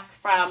back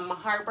from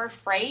Harbor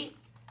Freight.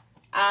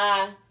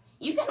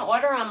 You can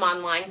order them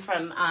online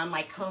from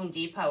like Home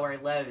Depot or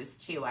Lowe's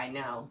too, I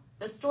know.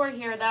 The store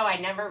here, though, I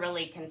never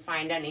really can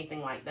find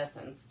anything like this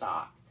in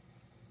stock.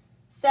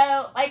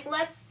 So, like,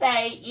 let's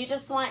say you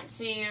just want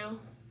to,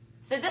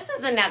 so this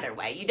is another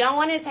way. You don't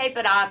want to tape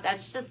it off.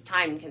 That's just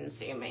time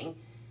consuming.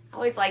 I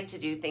always like to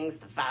do things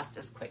the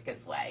fastest,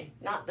 quickest way.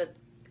 Not that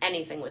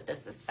anything with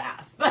this is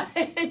fast, but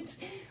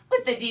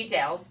with the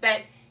details.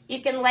 But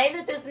you can lay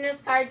the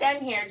business card down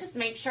here. Just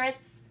make sure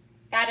it's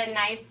got a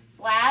nice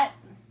flat.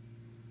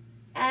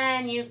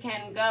 And you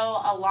can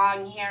go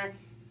along here.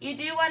 You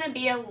do want to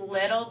be a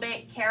little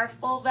bit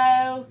careful,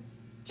 though,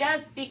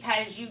 just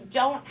because you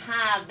don't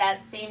have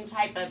that same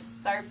type of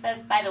surface.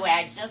 By the way,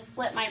 I just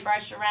flipped my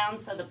brush around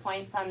so the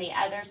point's on the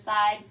other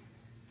side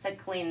to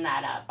clean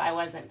that up. I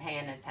wasn't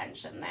paying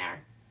attention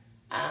there.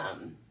 Let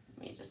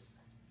me just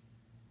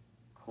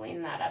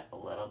clean that up a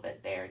little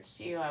bit there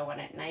too. I want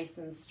it nice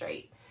and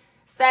straight.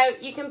 So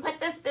you can put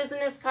this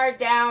business card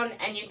down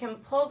and you can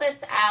pull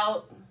this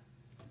out.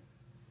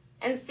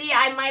 And see,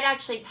 I might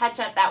actually touch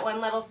up that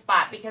one little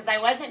spot because I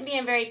wasn't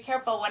being very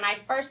careful when I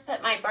first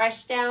put my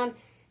brush down,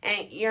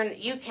 and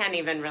you can't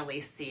even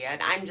really see it.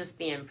 I'm just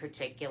being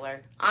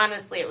particular.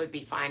 Honestly, it would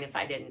be fine if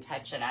I didn't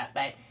touch it up,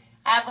 but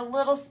I have a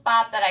little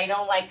spot that I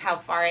don't like how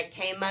far it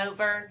came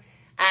over.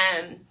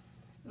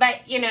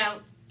 But, you know,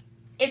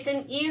 it's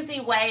an easy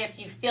way if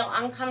you feel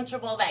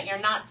uncomfortable that you're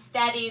not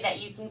steady,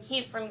 that you can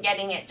keep from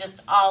getting it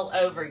just all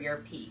over your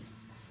piece.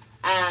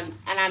 And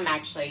I'm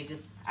actually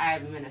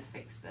I'm going to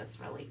fix this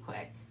really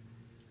quick.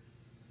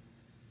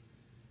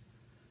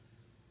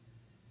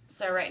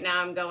 So right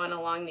now I'm going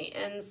along the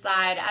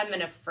inside. I'm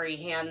going to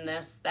freehand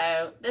this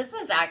though. This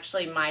is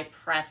actually my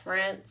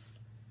preference,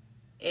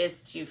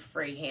 is to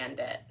freehand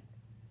it.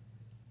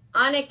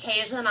 On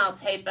occasion I'll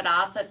tape it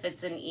off if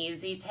it's an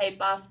easy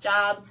tape off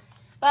job,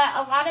 but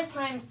a lot of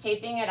times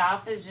taping it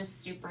off is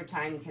just super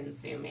time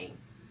consuming.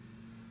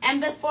 And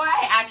before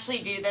I actually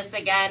do this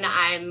again,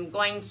 I'm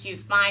going to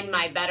find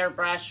my better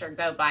brush or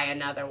go buy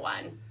another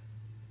one.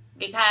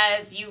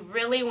 Because you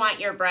really want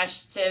your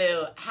brush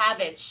to have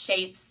its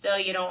shape still.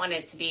 You don't want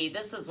it to be,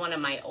 this is one of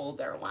my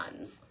older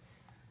ones.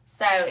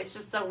 So it's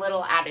just a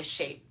little out of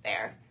shape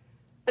there.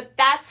 But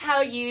that's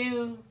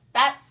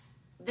that's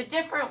the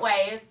different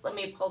ways. Let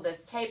me pull this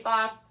tape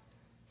off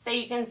so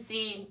you can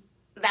see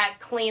that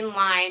clean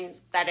line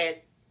that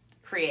it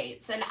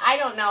creates. And I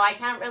don't know, I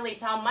can't really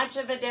tell much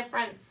of a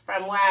difference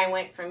from where I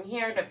went from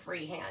here to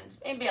freehand,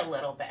 maybe a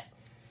little bit.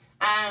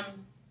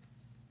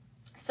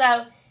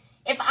 So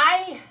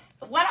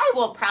what I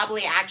will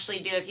probably actually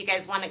do, if you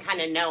guys want to kind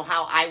of know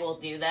how I will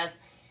do this,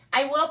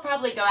 I will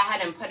probably go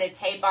ahead and put a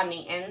tape on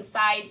the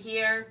inside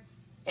here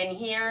and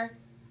here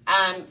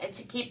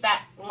to keep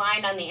that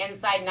line on the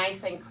inside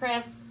nice and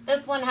crisp.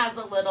 This one has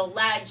a little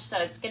ledge, so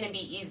it's going to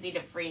be easy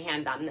to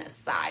freehand on this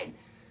side.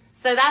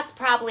 So that's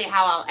probably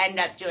how I'll end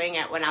up doing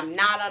it when I'm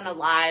not on a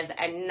live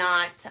and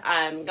not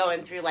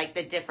going through like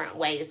the different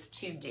ways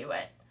to do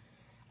it.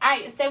 All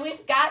right, so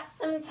we've got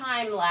some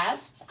time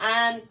left.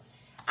 I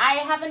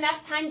have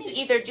enough time to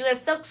either do a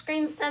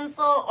silkscreen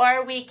stencil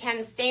or we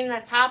can stain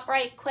the top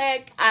right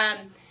quick.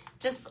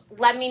 Just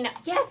let me know.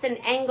 Yes, an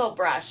angle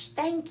brush.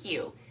 Thank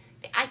you.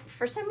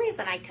 For some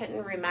reason, I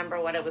couldn't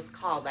remember what it was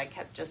called. I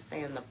kept just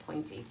saying the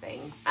pointy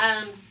thing.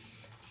 I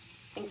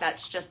think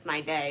that's just my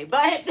day,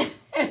 but...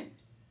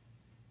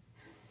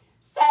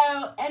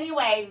 So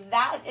anyway,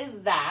 that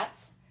is that.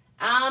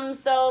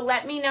 So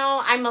let me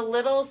know. I'm a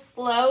little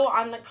slow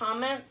on the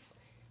comments,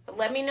 but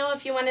let me know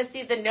if you want to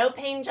see the no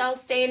pain gel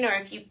stain or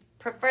if you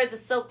prefer the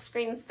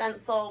silkscreen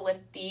stencil with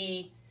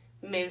the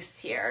mousse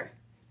here.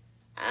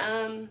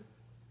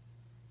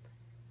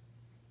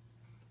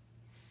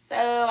 So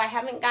I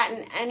haven't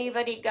gotten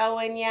anybody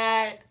going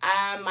yet.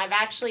 I've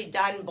actually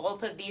done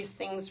both of these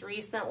things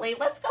recently.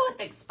 Let's go with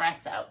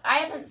espresso. I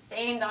haven't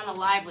stained on a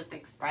live with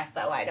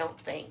espresso, I don't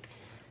think.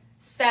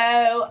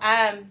 So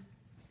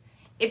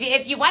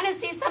if you want to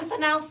see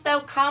something else, though,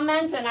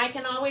 comment, and I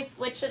can always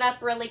switch it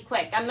up really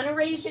quick. I'm going to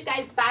raise you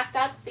guys back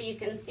up so you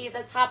can see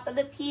the top of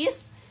the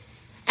piece.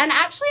 And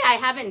actually, I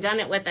haven't done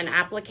it with an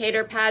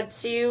applicator pad,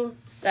 too.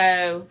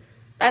 So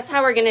that's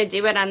how we're going to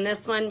do it on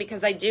this one,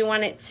 because I do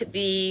want it to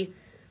be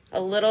a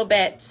little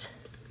bit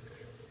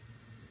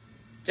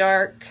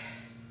dark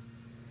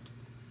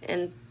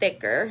and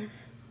thicker.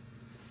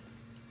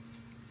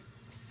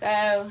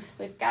 So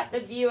we've got the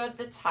view of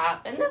the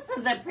top, and this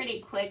is a pretty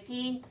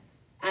quickie.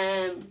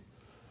 And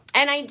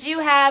I do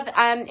have,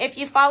 if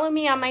you follow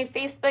me on my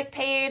Facebook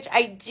page,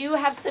 I do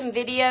have some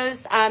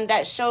videos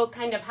that show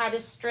kind of how to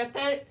strip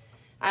it.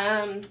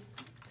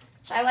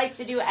 Which I like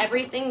to do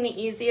everything the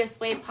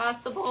easiest way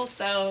possible,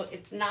 so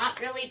it's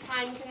not really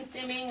time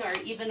consuming or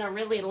even a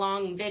really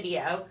long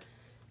video.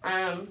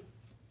 My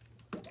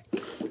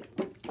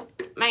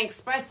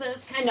espresso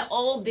is kind of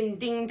old and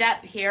dinged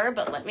up here,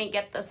 but let me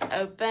get this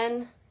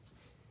open.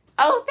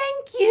 Oh,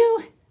 thank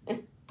you.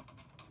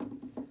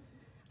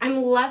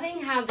 I'm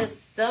loving how the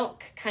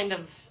silk kind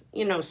of,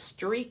 you know,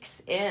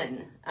 streaks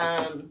in.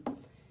 I'm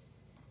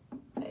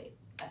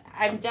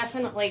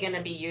definitely going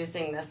to be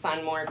using this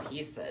on more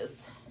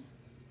pieces.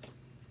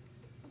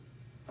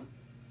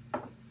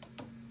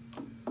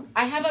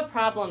 I have a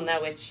problem,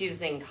 though, with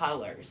choosing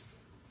colors.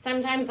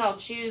 Sometimes I'll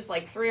choose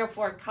like 3 or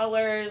 4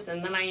 colors,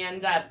 and then I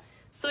end up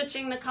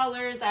switching the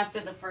colors after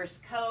the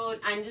first coat.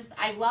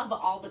 I love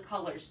all the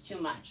colors too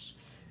much.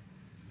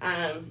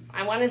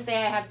 I want to say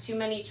I have too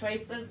many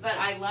choices, but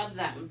I love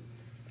them.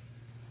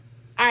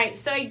 All right,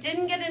 so I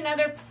didn't get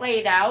another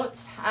plate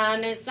out.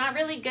 It's not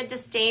really good to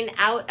stain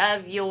out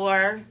of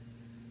your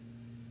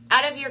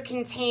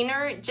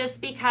container,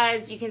 just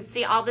because you can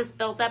see all this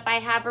buildup I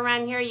have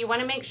around here. You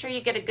want to make sure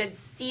you get a good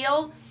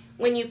seal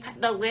when you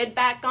put the lid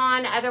back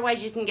on.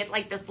 Otherwise, you can get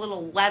like this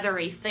little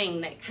leathery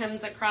thing that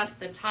comes across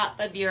the top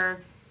of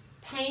your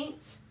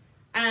paint.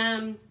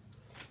 I'm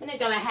going to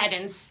go ahead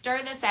and stir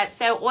this up.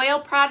 So oil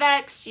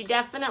products, you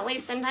definitely,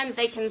 sometimes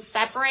they can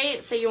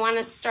separate, so you want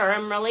to stir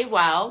them really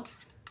well.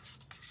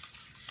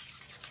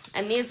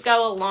 And these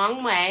go a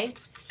long way.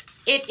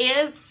 It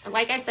is,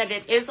 like I said,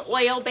 it is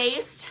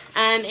oil-based.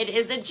 It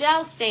is a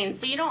gel stain,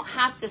 so you don't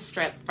have to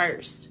strip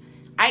first.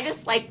 I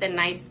just like the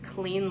nice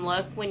clean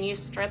look when you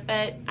strip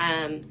it.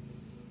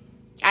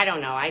 I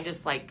don't know, I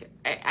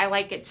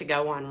like it to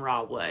go on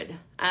raw wood.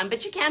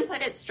 But you can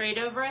put it straight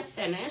over a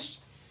finish.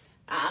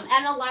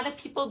 And a lot of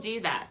people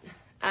do that.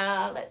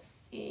 Let's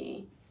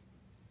see.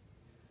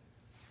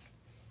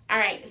 All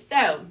right,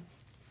 so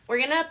we're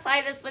gonna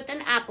apply this with an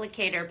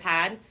applicator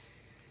pad.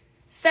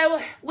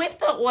 So with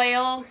the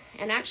oil,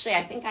 and actually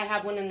I think I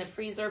have one in the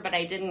freezer, but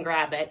I didn't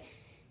grab it.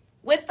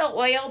 With the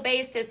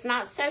oil-based, it's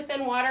not soap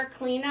and water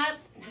cleanup.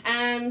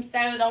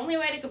 So the only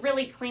way to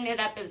really clean it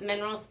up is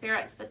mineral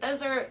spirits, but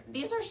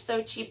these are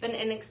so cheap and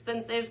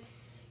inexpensive.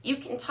 You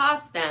can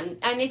toss them.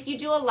 If you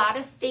do a lot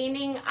of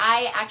staining,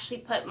 I actually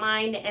put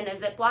mine in a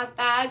Ziploc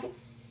bag,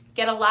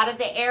 get a lot of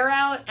the air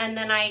out, and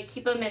then I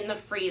keep them in the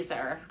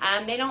freezer.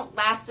 They don't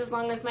last as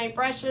long as my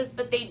brushes,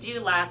 but they do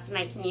last, and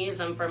I can use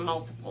them for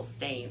multiple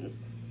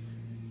stains.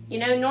 You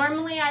know,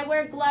 normally I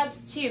wear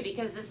gloves too,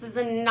 because this is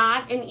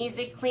not an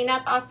easy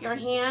cleanup off your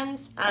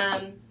hand.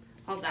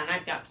 Hold on,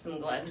 I've got some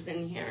gloves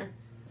in here.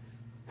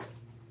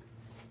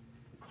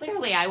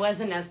 Clearly I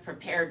wasn't as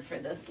prepared for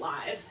this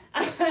live.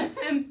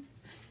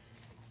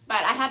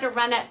 But I had to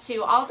run up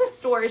to all the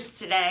stores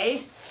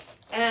today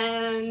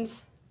and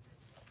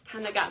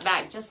kind of got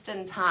back just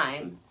in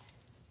time.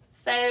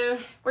 So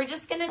we're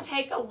just going to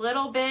take a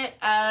little bit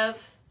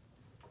of,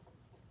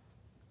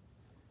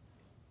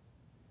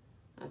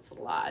 that's a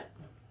lot,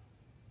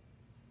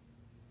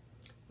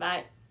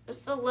 but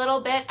just a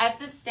little bit of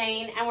the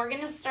stain, and we're going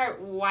to start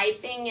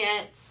wiping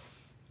it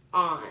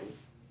on.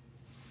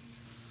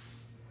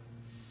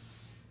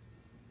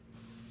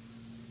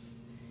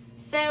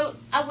 So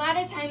a lot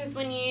of times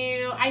when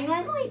I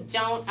normally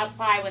don't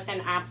apply with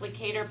an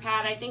applicator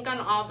pad. I think on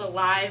all the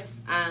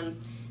lives,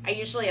 I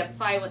usually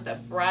apply with a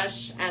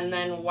brush and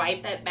then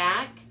wipe it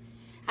back.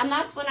 And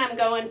that's when I'm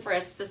going for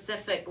a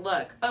specific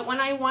look. But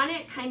when I want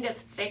it kind of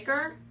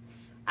thicker,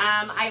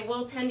 I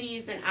will tend to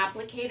use an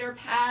applicator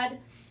pad.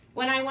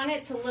 When I want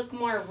it to look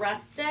more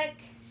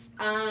rustic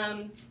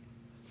and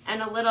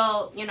a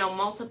little, you know,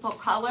 multiple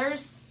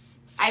colors,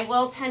 I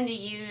will tend to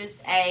use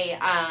a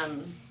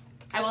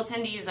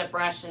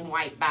brush and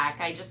wipe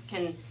back.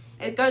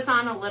 It goes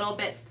on a little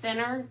bit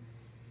thinner.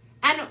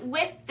 And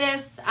with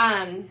this,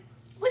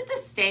 with the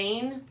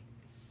stain,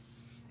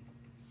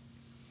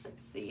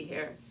 let's see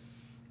here.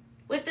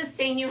 With the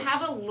stain, you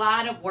have a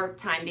lot of work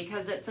time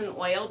because it's an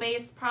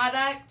oil-based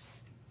product.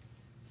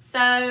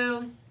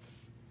 So,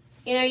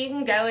 you know, you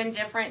can go in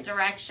different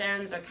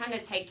directions or kind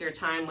of take your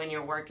time when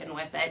you're working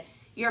with it.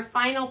 Your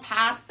final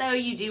pass, though,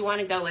 you do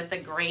want to go with the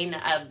grain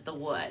of the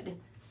wood.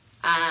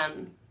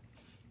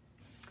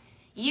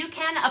 You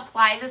can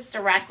apply this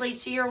directly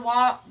to your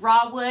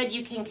raw wood.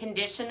 You can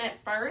condition it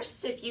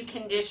first. If you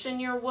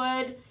condition your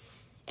wood,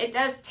 it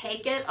does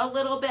take it a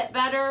little bit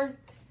better.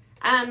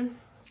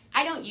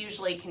 I don't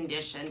usually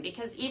condition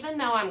because even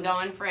though I'm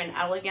going for an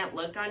elegant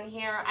look on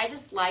here, I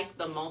just like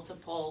the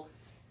multiple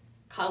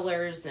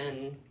colors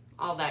and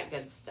all that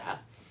good stuff.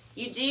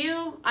 You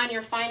do, on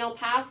your final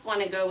pass,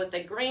 want to go with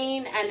the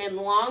green and in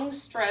long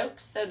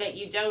strokes so that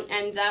you don't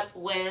end up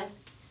with,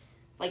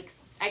 like,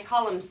 I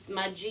call them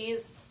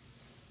smudgies.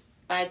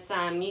 But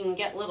you can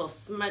get little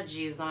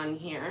smudgies on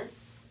here.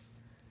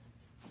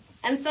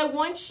 And so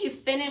once you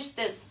finish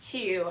this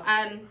too,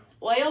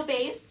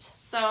 oil-based,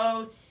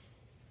 so,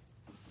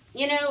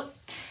 you know,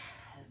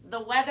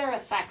 the weather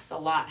affects a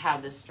lot how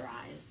this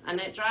dries. And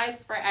it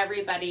dries for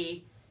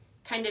everybody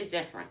kind of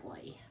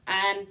differently.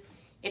 And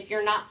if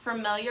you're not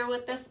familiar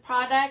with this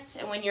product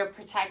and when you're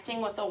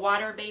protecting with a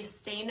water-based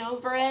stain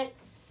over it,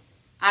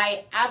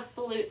 I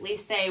absolutely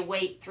say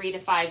wait 3 to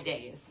 5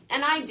 days.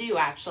 And I do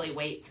actually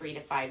wait 3 to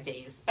 5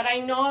 days. But I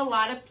know a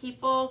lot of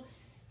people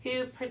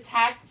who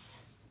protect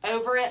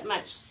over it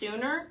much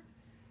sooner.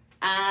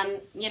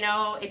 You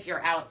know, if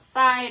you're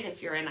outside,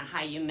 if you're in a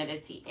high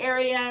humidity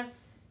area,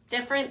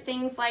 different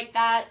things like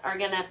that are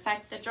going to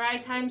affect the dry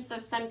time. So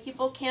some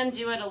people can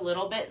do it a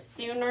little bit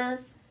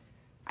sooner.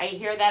 I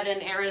hear that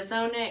in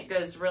Arizona it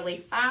goes really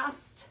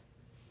fast.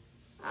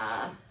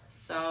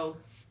 So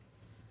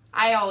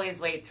I always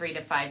wait 3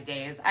 to 5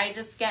 days. I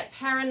just get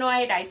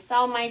paranoid. I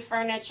sell my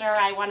furniture.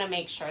 I want to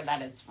make sure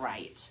that it's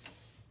right.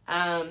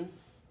 And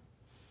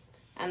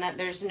that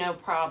there's no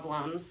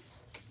problems.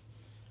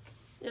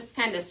 Just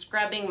kind of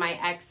scrubbing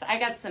my I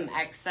got some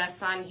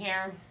excess on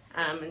here.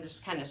 I'm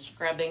just kind of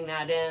scrubbing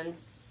that in.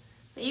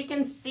 But you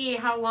can see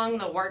how long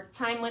the work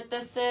time with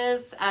this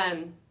is.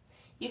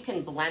 You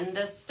can blend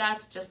this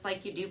stuff just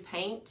like you do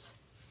paint.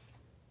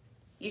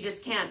 You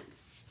just can't.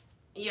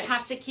 You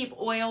have to keep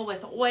oil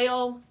with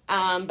oil,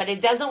 but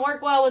it doesn't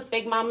work well with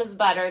Big Mama's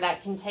butter.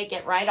 That can take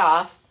it right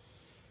off.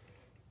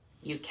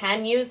 You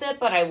can use it,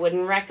 but I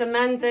wouldn't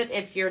recommend it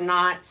if you're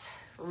not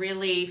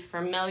really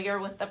familiar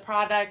with the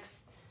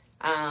products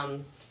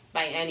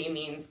by any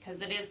means,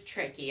 because it is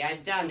tricky.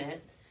 I've done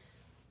it,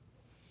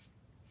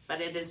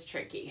 but it is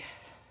tricky.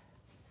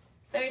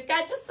 So we've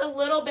got just a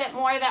little bit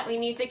more that we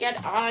need to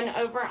get on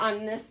over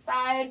on this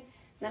side.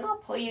 Then I'll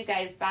pull you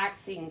guys back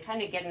so you can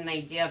kind of get an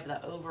idea of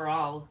the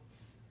overall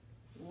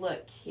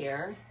look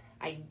here.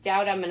 I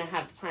doubt I'm going to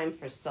have time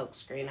for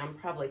silkscreen. I'm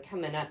probably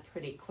coming up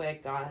pretty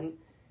quick on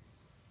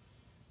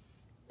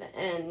the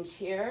end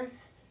here.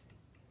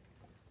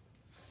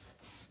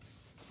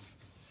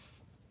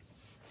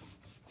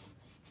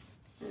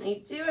 And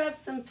I do have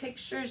some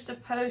pictures to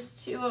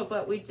post too of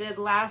what we did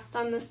last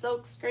on the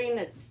silkscreen.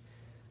 It's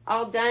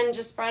all done,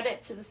 just brought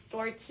it to the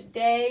store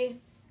today.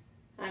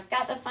 I've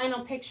got the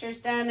final pictures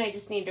done. I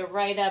just need to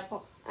write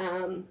up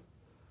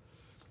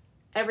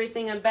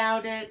everything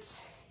about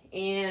it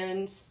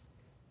and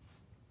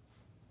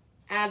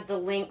add the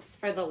links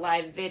for the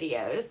live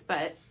videos,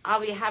 but I'll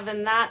be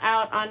having that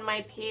out on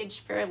my page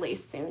fairly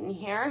soon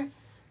here.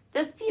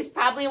 This piece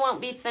probably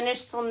won't be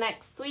finished till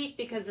next week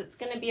because it's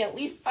going to be at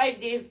least 5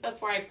 days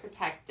before I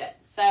protect it.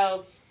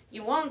 So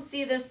you won't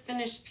see this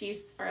finished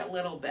piece for a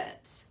little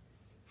bit.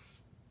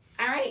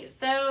 All right,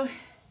 so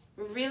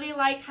really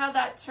like how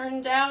that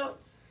turned out.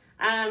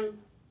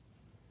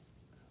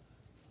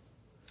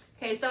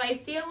 Okay, so I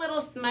see a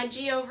little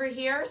smudgy over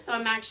here, so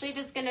I'm actually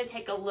just going to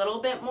take a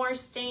little bit more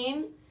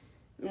stain.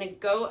 I'm going to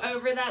go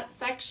over that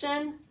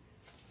section.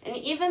 And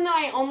even though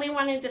I only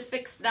wanted to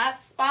fix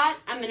that spot,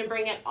 I'm going to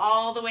bring it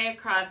all the way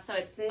across so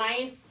it's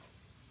nice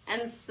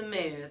and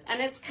smooth.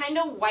 And it's kind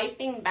of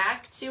wiping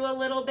back too a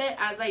little bit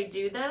as I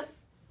do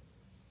this.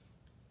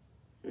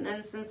 And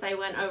then since I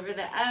went over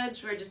the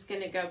edge, we're just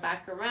going to go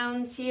back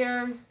around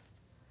here.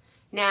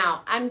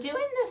 Now, I'm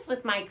doing this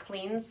with my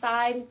clean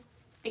side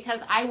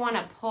because I want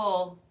to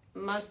pull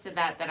most of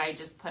that I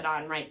just put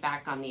on right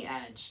back on the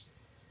edge.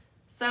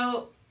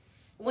 So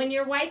when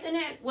you're wiping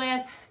it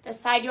with the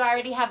side you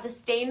already have the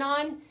stain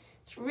on,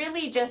 it's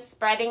really just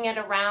spreading it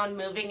around,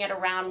 moving it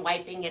around,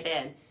 wiping it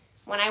in.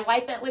 When I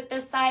wipe it with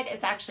this side,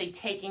 it's actually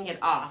taking it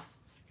off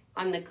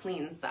on the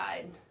clean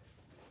side.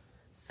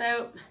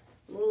 So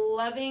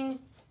loving,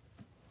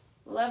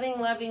 loving,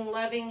 loving,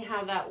 loving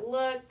how that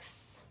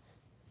looks.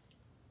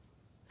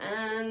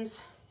 And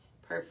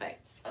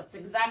perfect. That's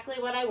exactly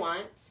what I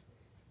want.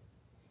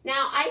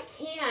 Now I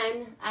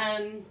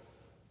can,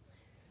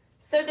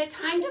 so the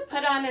time to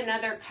put on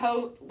another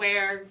coat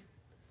where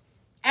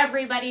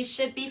everybody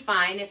should be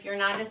fine if you're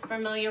not as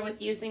familiar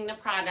with using the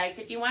product.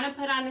 If you want to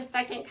put on a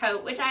second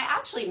coat, which I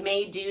actually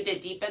may do to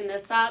deepen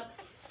this up,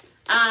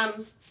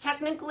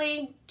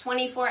 technically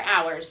 24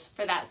 hours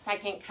for that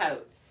second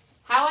coat.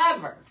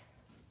 However,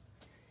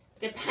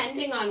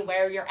 depending on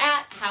where you're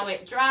at, how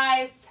it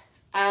dries,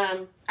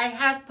 I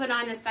have put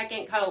on a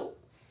second coat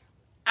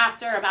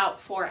after about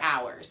 4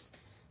 hours.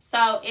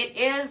 So it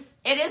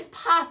is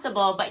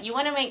possible, but you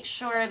want to make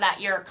sure that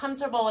you're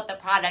comfortable with the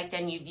product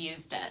and you've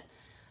used it.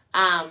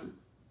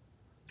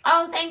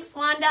 Oh, thanks,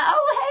 Wanda.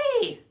 Oh,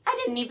 hey, I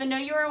didn't even know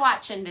you were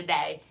watching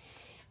today.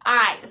 All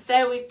right,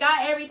 so we've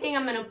got everything.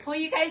 I'm going to pull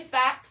you guys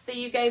back so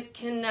you guys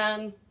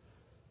can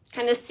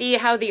kind of see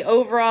how the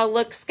overall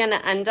look's going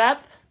to end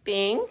up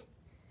being.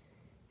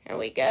 Here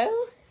we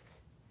go.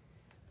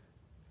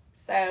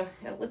 So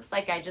it looks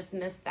like I just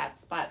missed that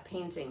spot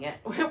painting it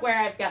where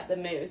I've got the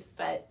mousse,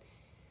 but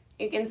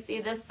you can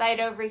see this side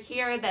over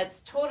here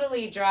that's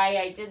totally dry.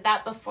 I did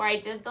that before I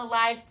did the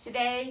live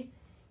today,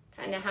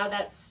 kind of how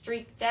that's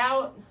streaked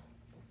out.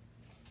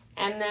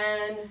 And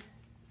then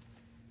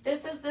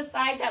this is the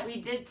side that we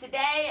did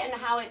today and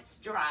how it's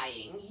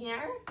drying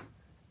here.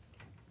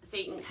 So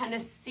you can kind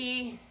of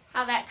see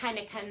how that kind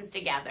of comes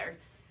together.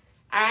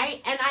 All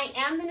right, and I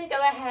am going to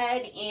go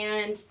ahead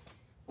and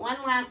one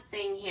last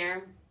thing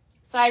here.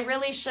 So I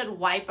really should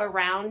wipe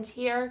around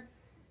here,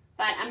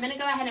 but I'm going to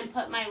go ahead and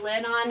put my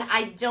lid on.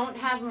 I don't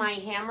have my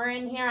hammer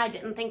in here. I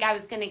didn't think I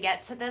was going to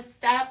get to this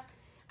step,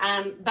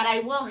 but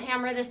I will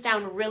hammer this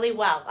down really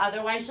well.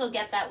 Otherwise, you'll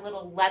get that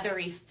little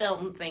leathery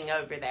film thing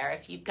over there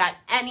if you've got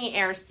any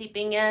air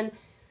seeping in.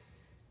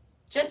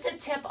 Just a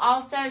tip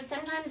also,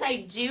 sometimes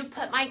I do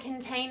put my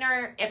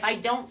container, if I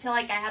don't feel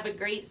like I have a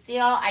great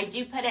seal, I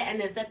do put it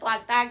in a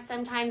Ziploc bag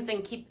sometimes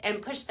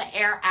and push the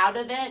air out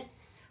of it.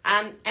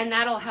 And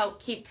that'll help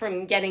keep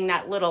from getting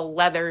that little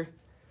leather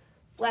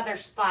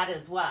spot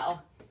as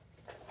well.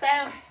 So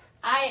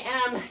I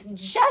am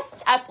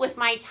just up with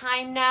my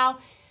time now.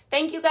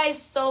 Thank you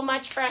guys so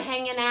much for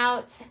hanging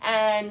out.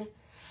 And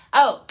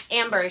oh,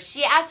 Amber,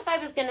 she asked if I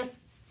was going to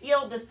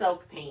seal the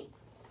silk paint.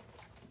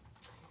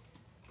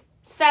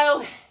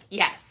 So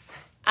yes,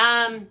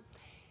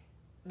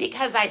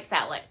 because I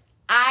sell it.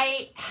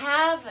 I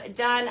have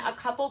done a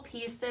couple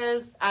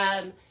pieces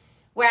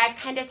where I've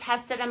kind of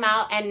tested them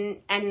out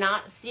and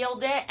not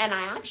sealed it, and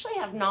I actually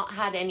have not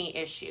had any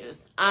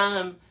issues,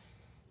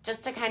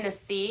 just to kind of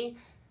see.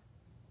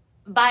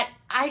 But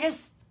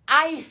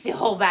I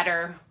feel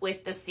better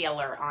with the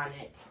sealer on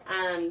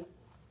it.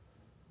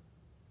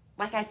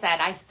 Like I said,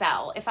 I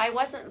sell. If I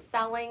wasn't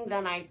selling,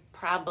 then I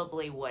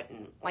probably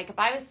wouldn't. Like if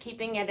I was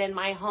keeping it in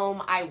my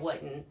home, I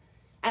wouldn't.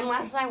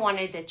 Unless I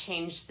wanted to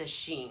change the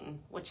sheen,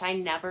 which I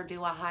never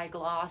do a high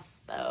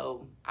gloss,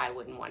 so I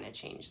wouldn't want to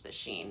change the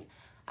sheen.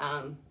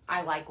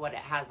 I like what it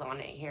has on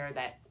it here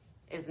that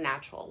is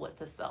natural with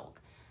the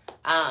silk.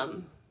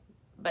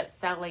 But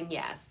selling,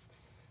 yes.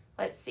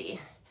 Let's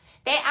see.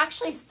 They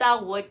actually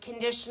sell wood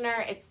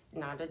conditioner. It's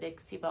not a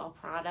Dixie Belle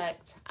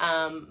product,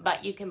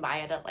 but you can buy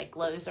it at like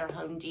Lowe's or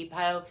Home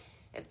Depot.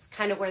 It's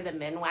kind of where the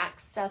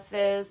Minwax stuff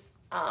is.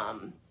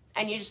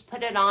 And you just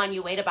put it on,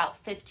 you wait about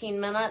 15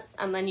 minutes,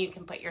 and then you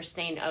can put your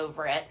stain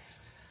over it.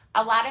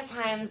 A lot of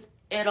times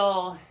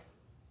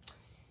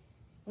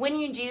when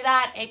you do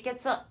that,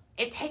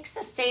 it takes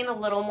the stain a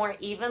little more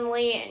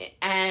evenly,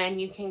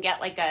 and you can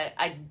get like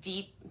a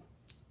deep,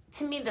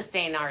 to me the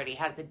stain already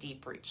has a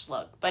deep reach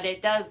look, but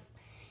it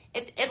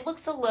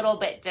looks a little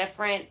bit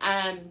different.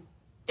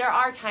 There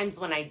are times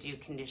when I do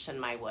condition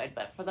my wood,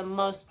 but for the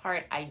most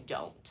part I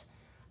don't.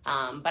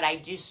 But I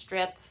do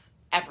strip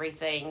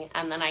everything,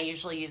 and then I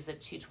usually use a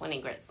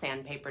 220 grit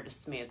sandpaper to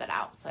smooth it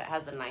out so it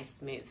has a nice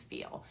smooth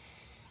feel.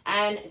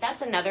 And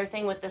that's another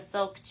thing with the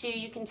silk too.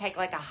 You can take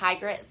like a high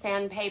grit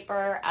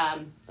sandpaper.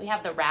 We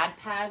have the rad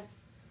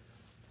pads.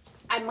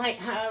 I might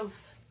have,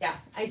 yeah,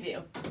 I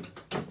do.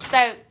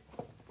 So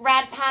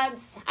rad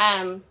pads,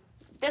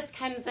 this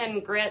comes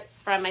in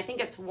grits from, I think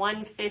it's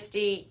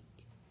 150,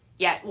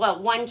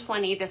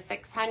 120 to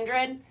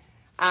 600.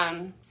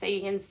 So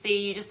you can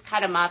see, you just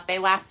cut them up. They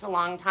last a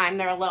long time.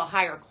 They're a little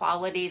higher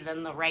quality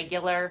than the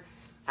regular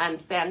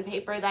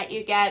sandpaper that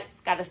you get.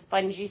 It's got a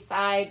spongy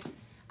side.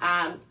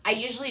 I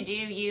usually do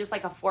use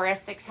like a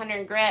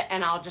 4S600 grit,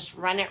 and I'll just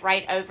run it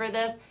right over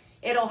this.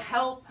 It'll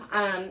help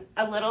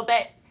a little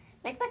bit.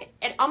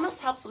 It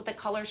almost helps with the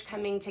colors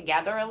coming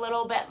together a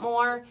little bit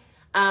more.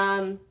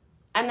 And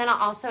then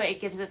also it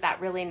gives it that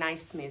really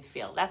nice smooth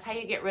feel. That's how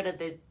you get rid of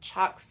the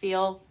chalk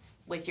feel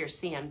with your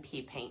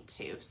CMP paint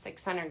too.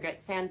 600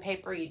 grit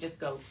sandpaper, you just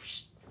go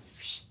whoosh,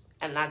 whoosh,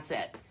 and that's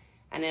it.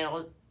 And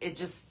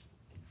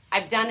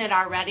I've done it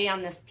already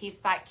on this piece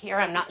back here.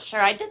 I'm not sure,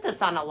 I did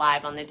this on a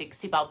live on the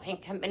Dixie Belle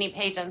Paint Company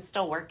page. I'm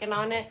still working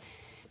on it,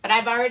 but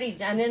I've already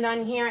done it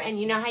on here. And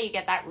you know how you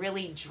get that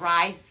really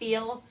dry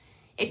feel?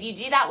 If you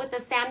do that with the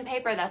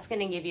sandpaper, that's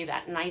gonna give you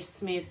that nice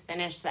smooth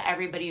finish that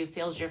everybody who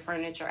feels your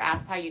furniture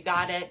asks how you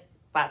got it.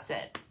 That's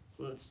it.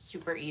 It's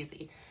super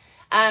easy.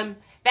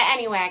 But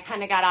anyway, I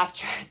kind of got off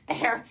track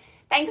there.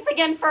 Thanks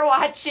again for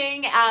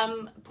watching.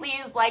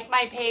 Please like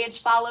my page,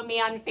 follow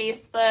me on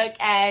Facebook,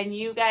 and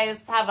you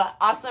guys have an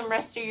awesome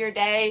rest of your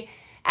day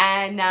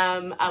and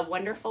a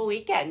wonderful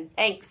weekend.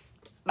 Thanks.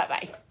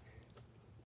 Bye-bye.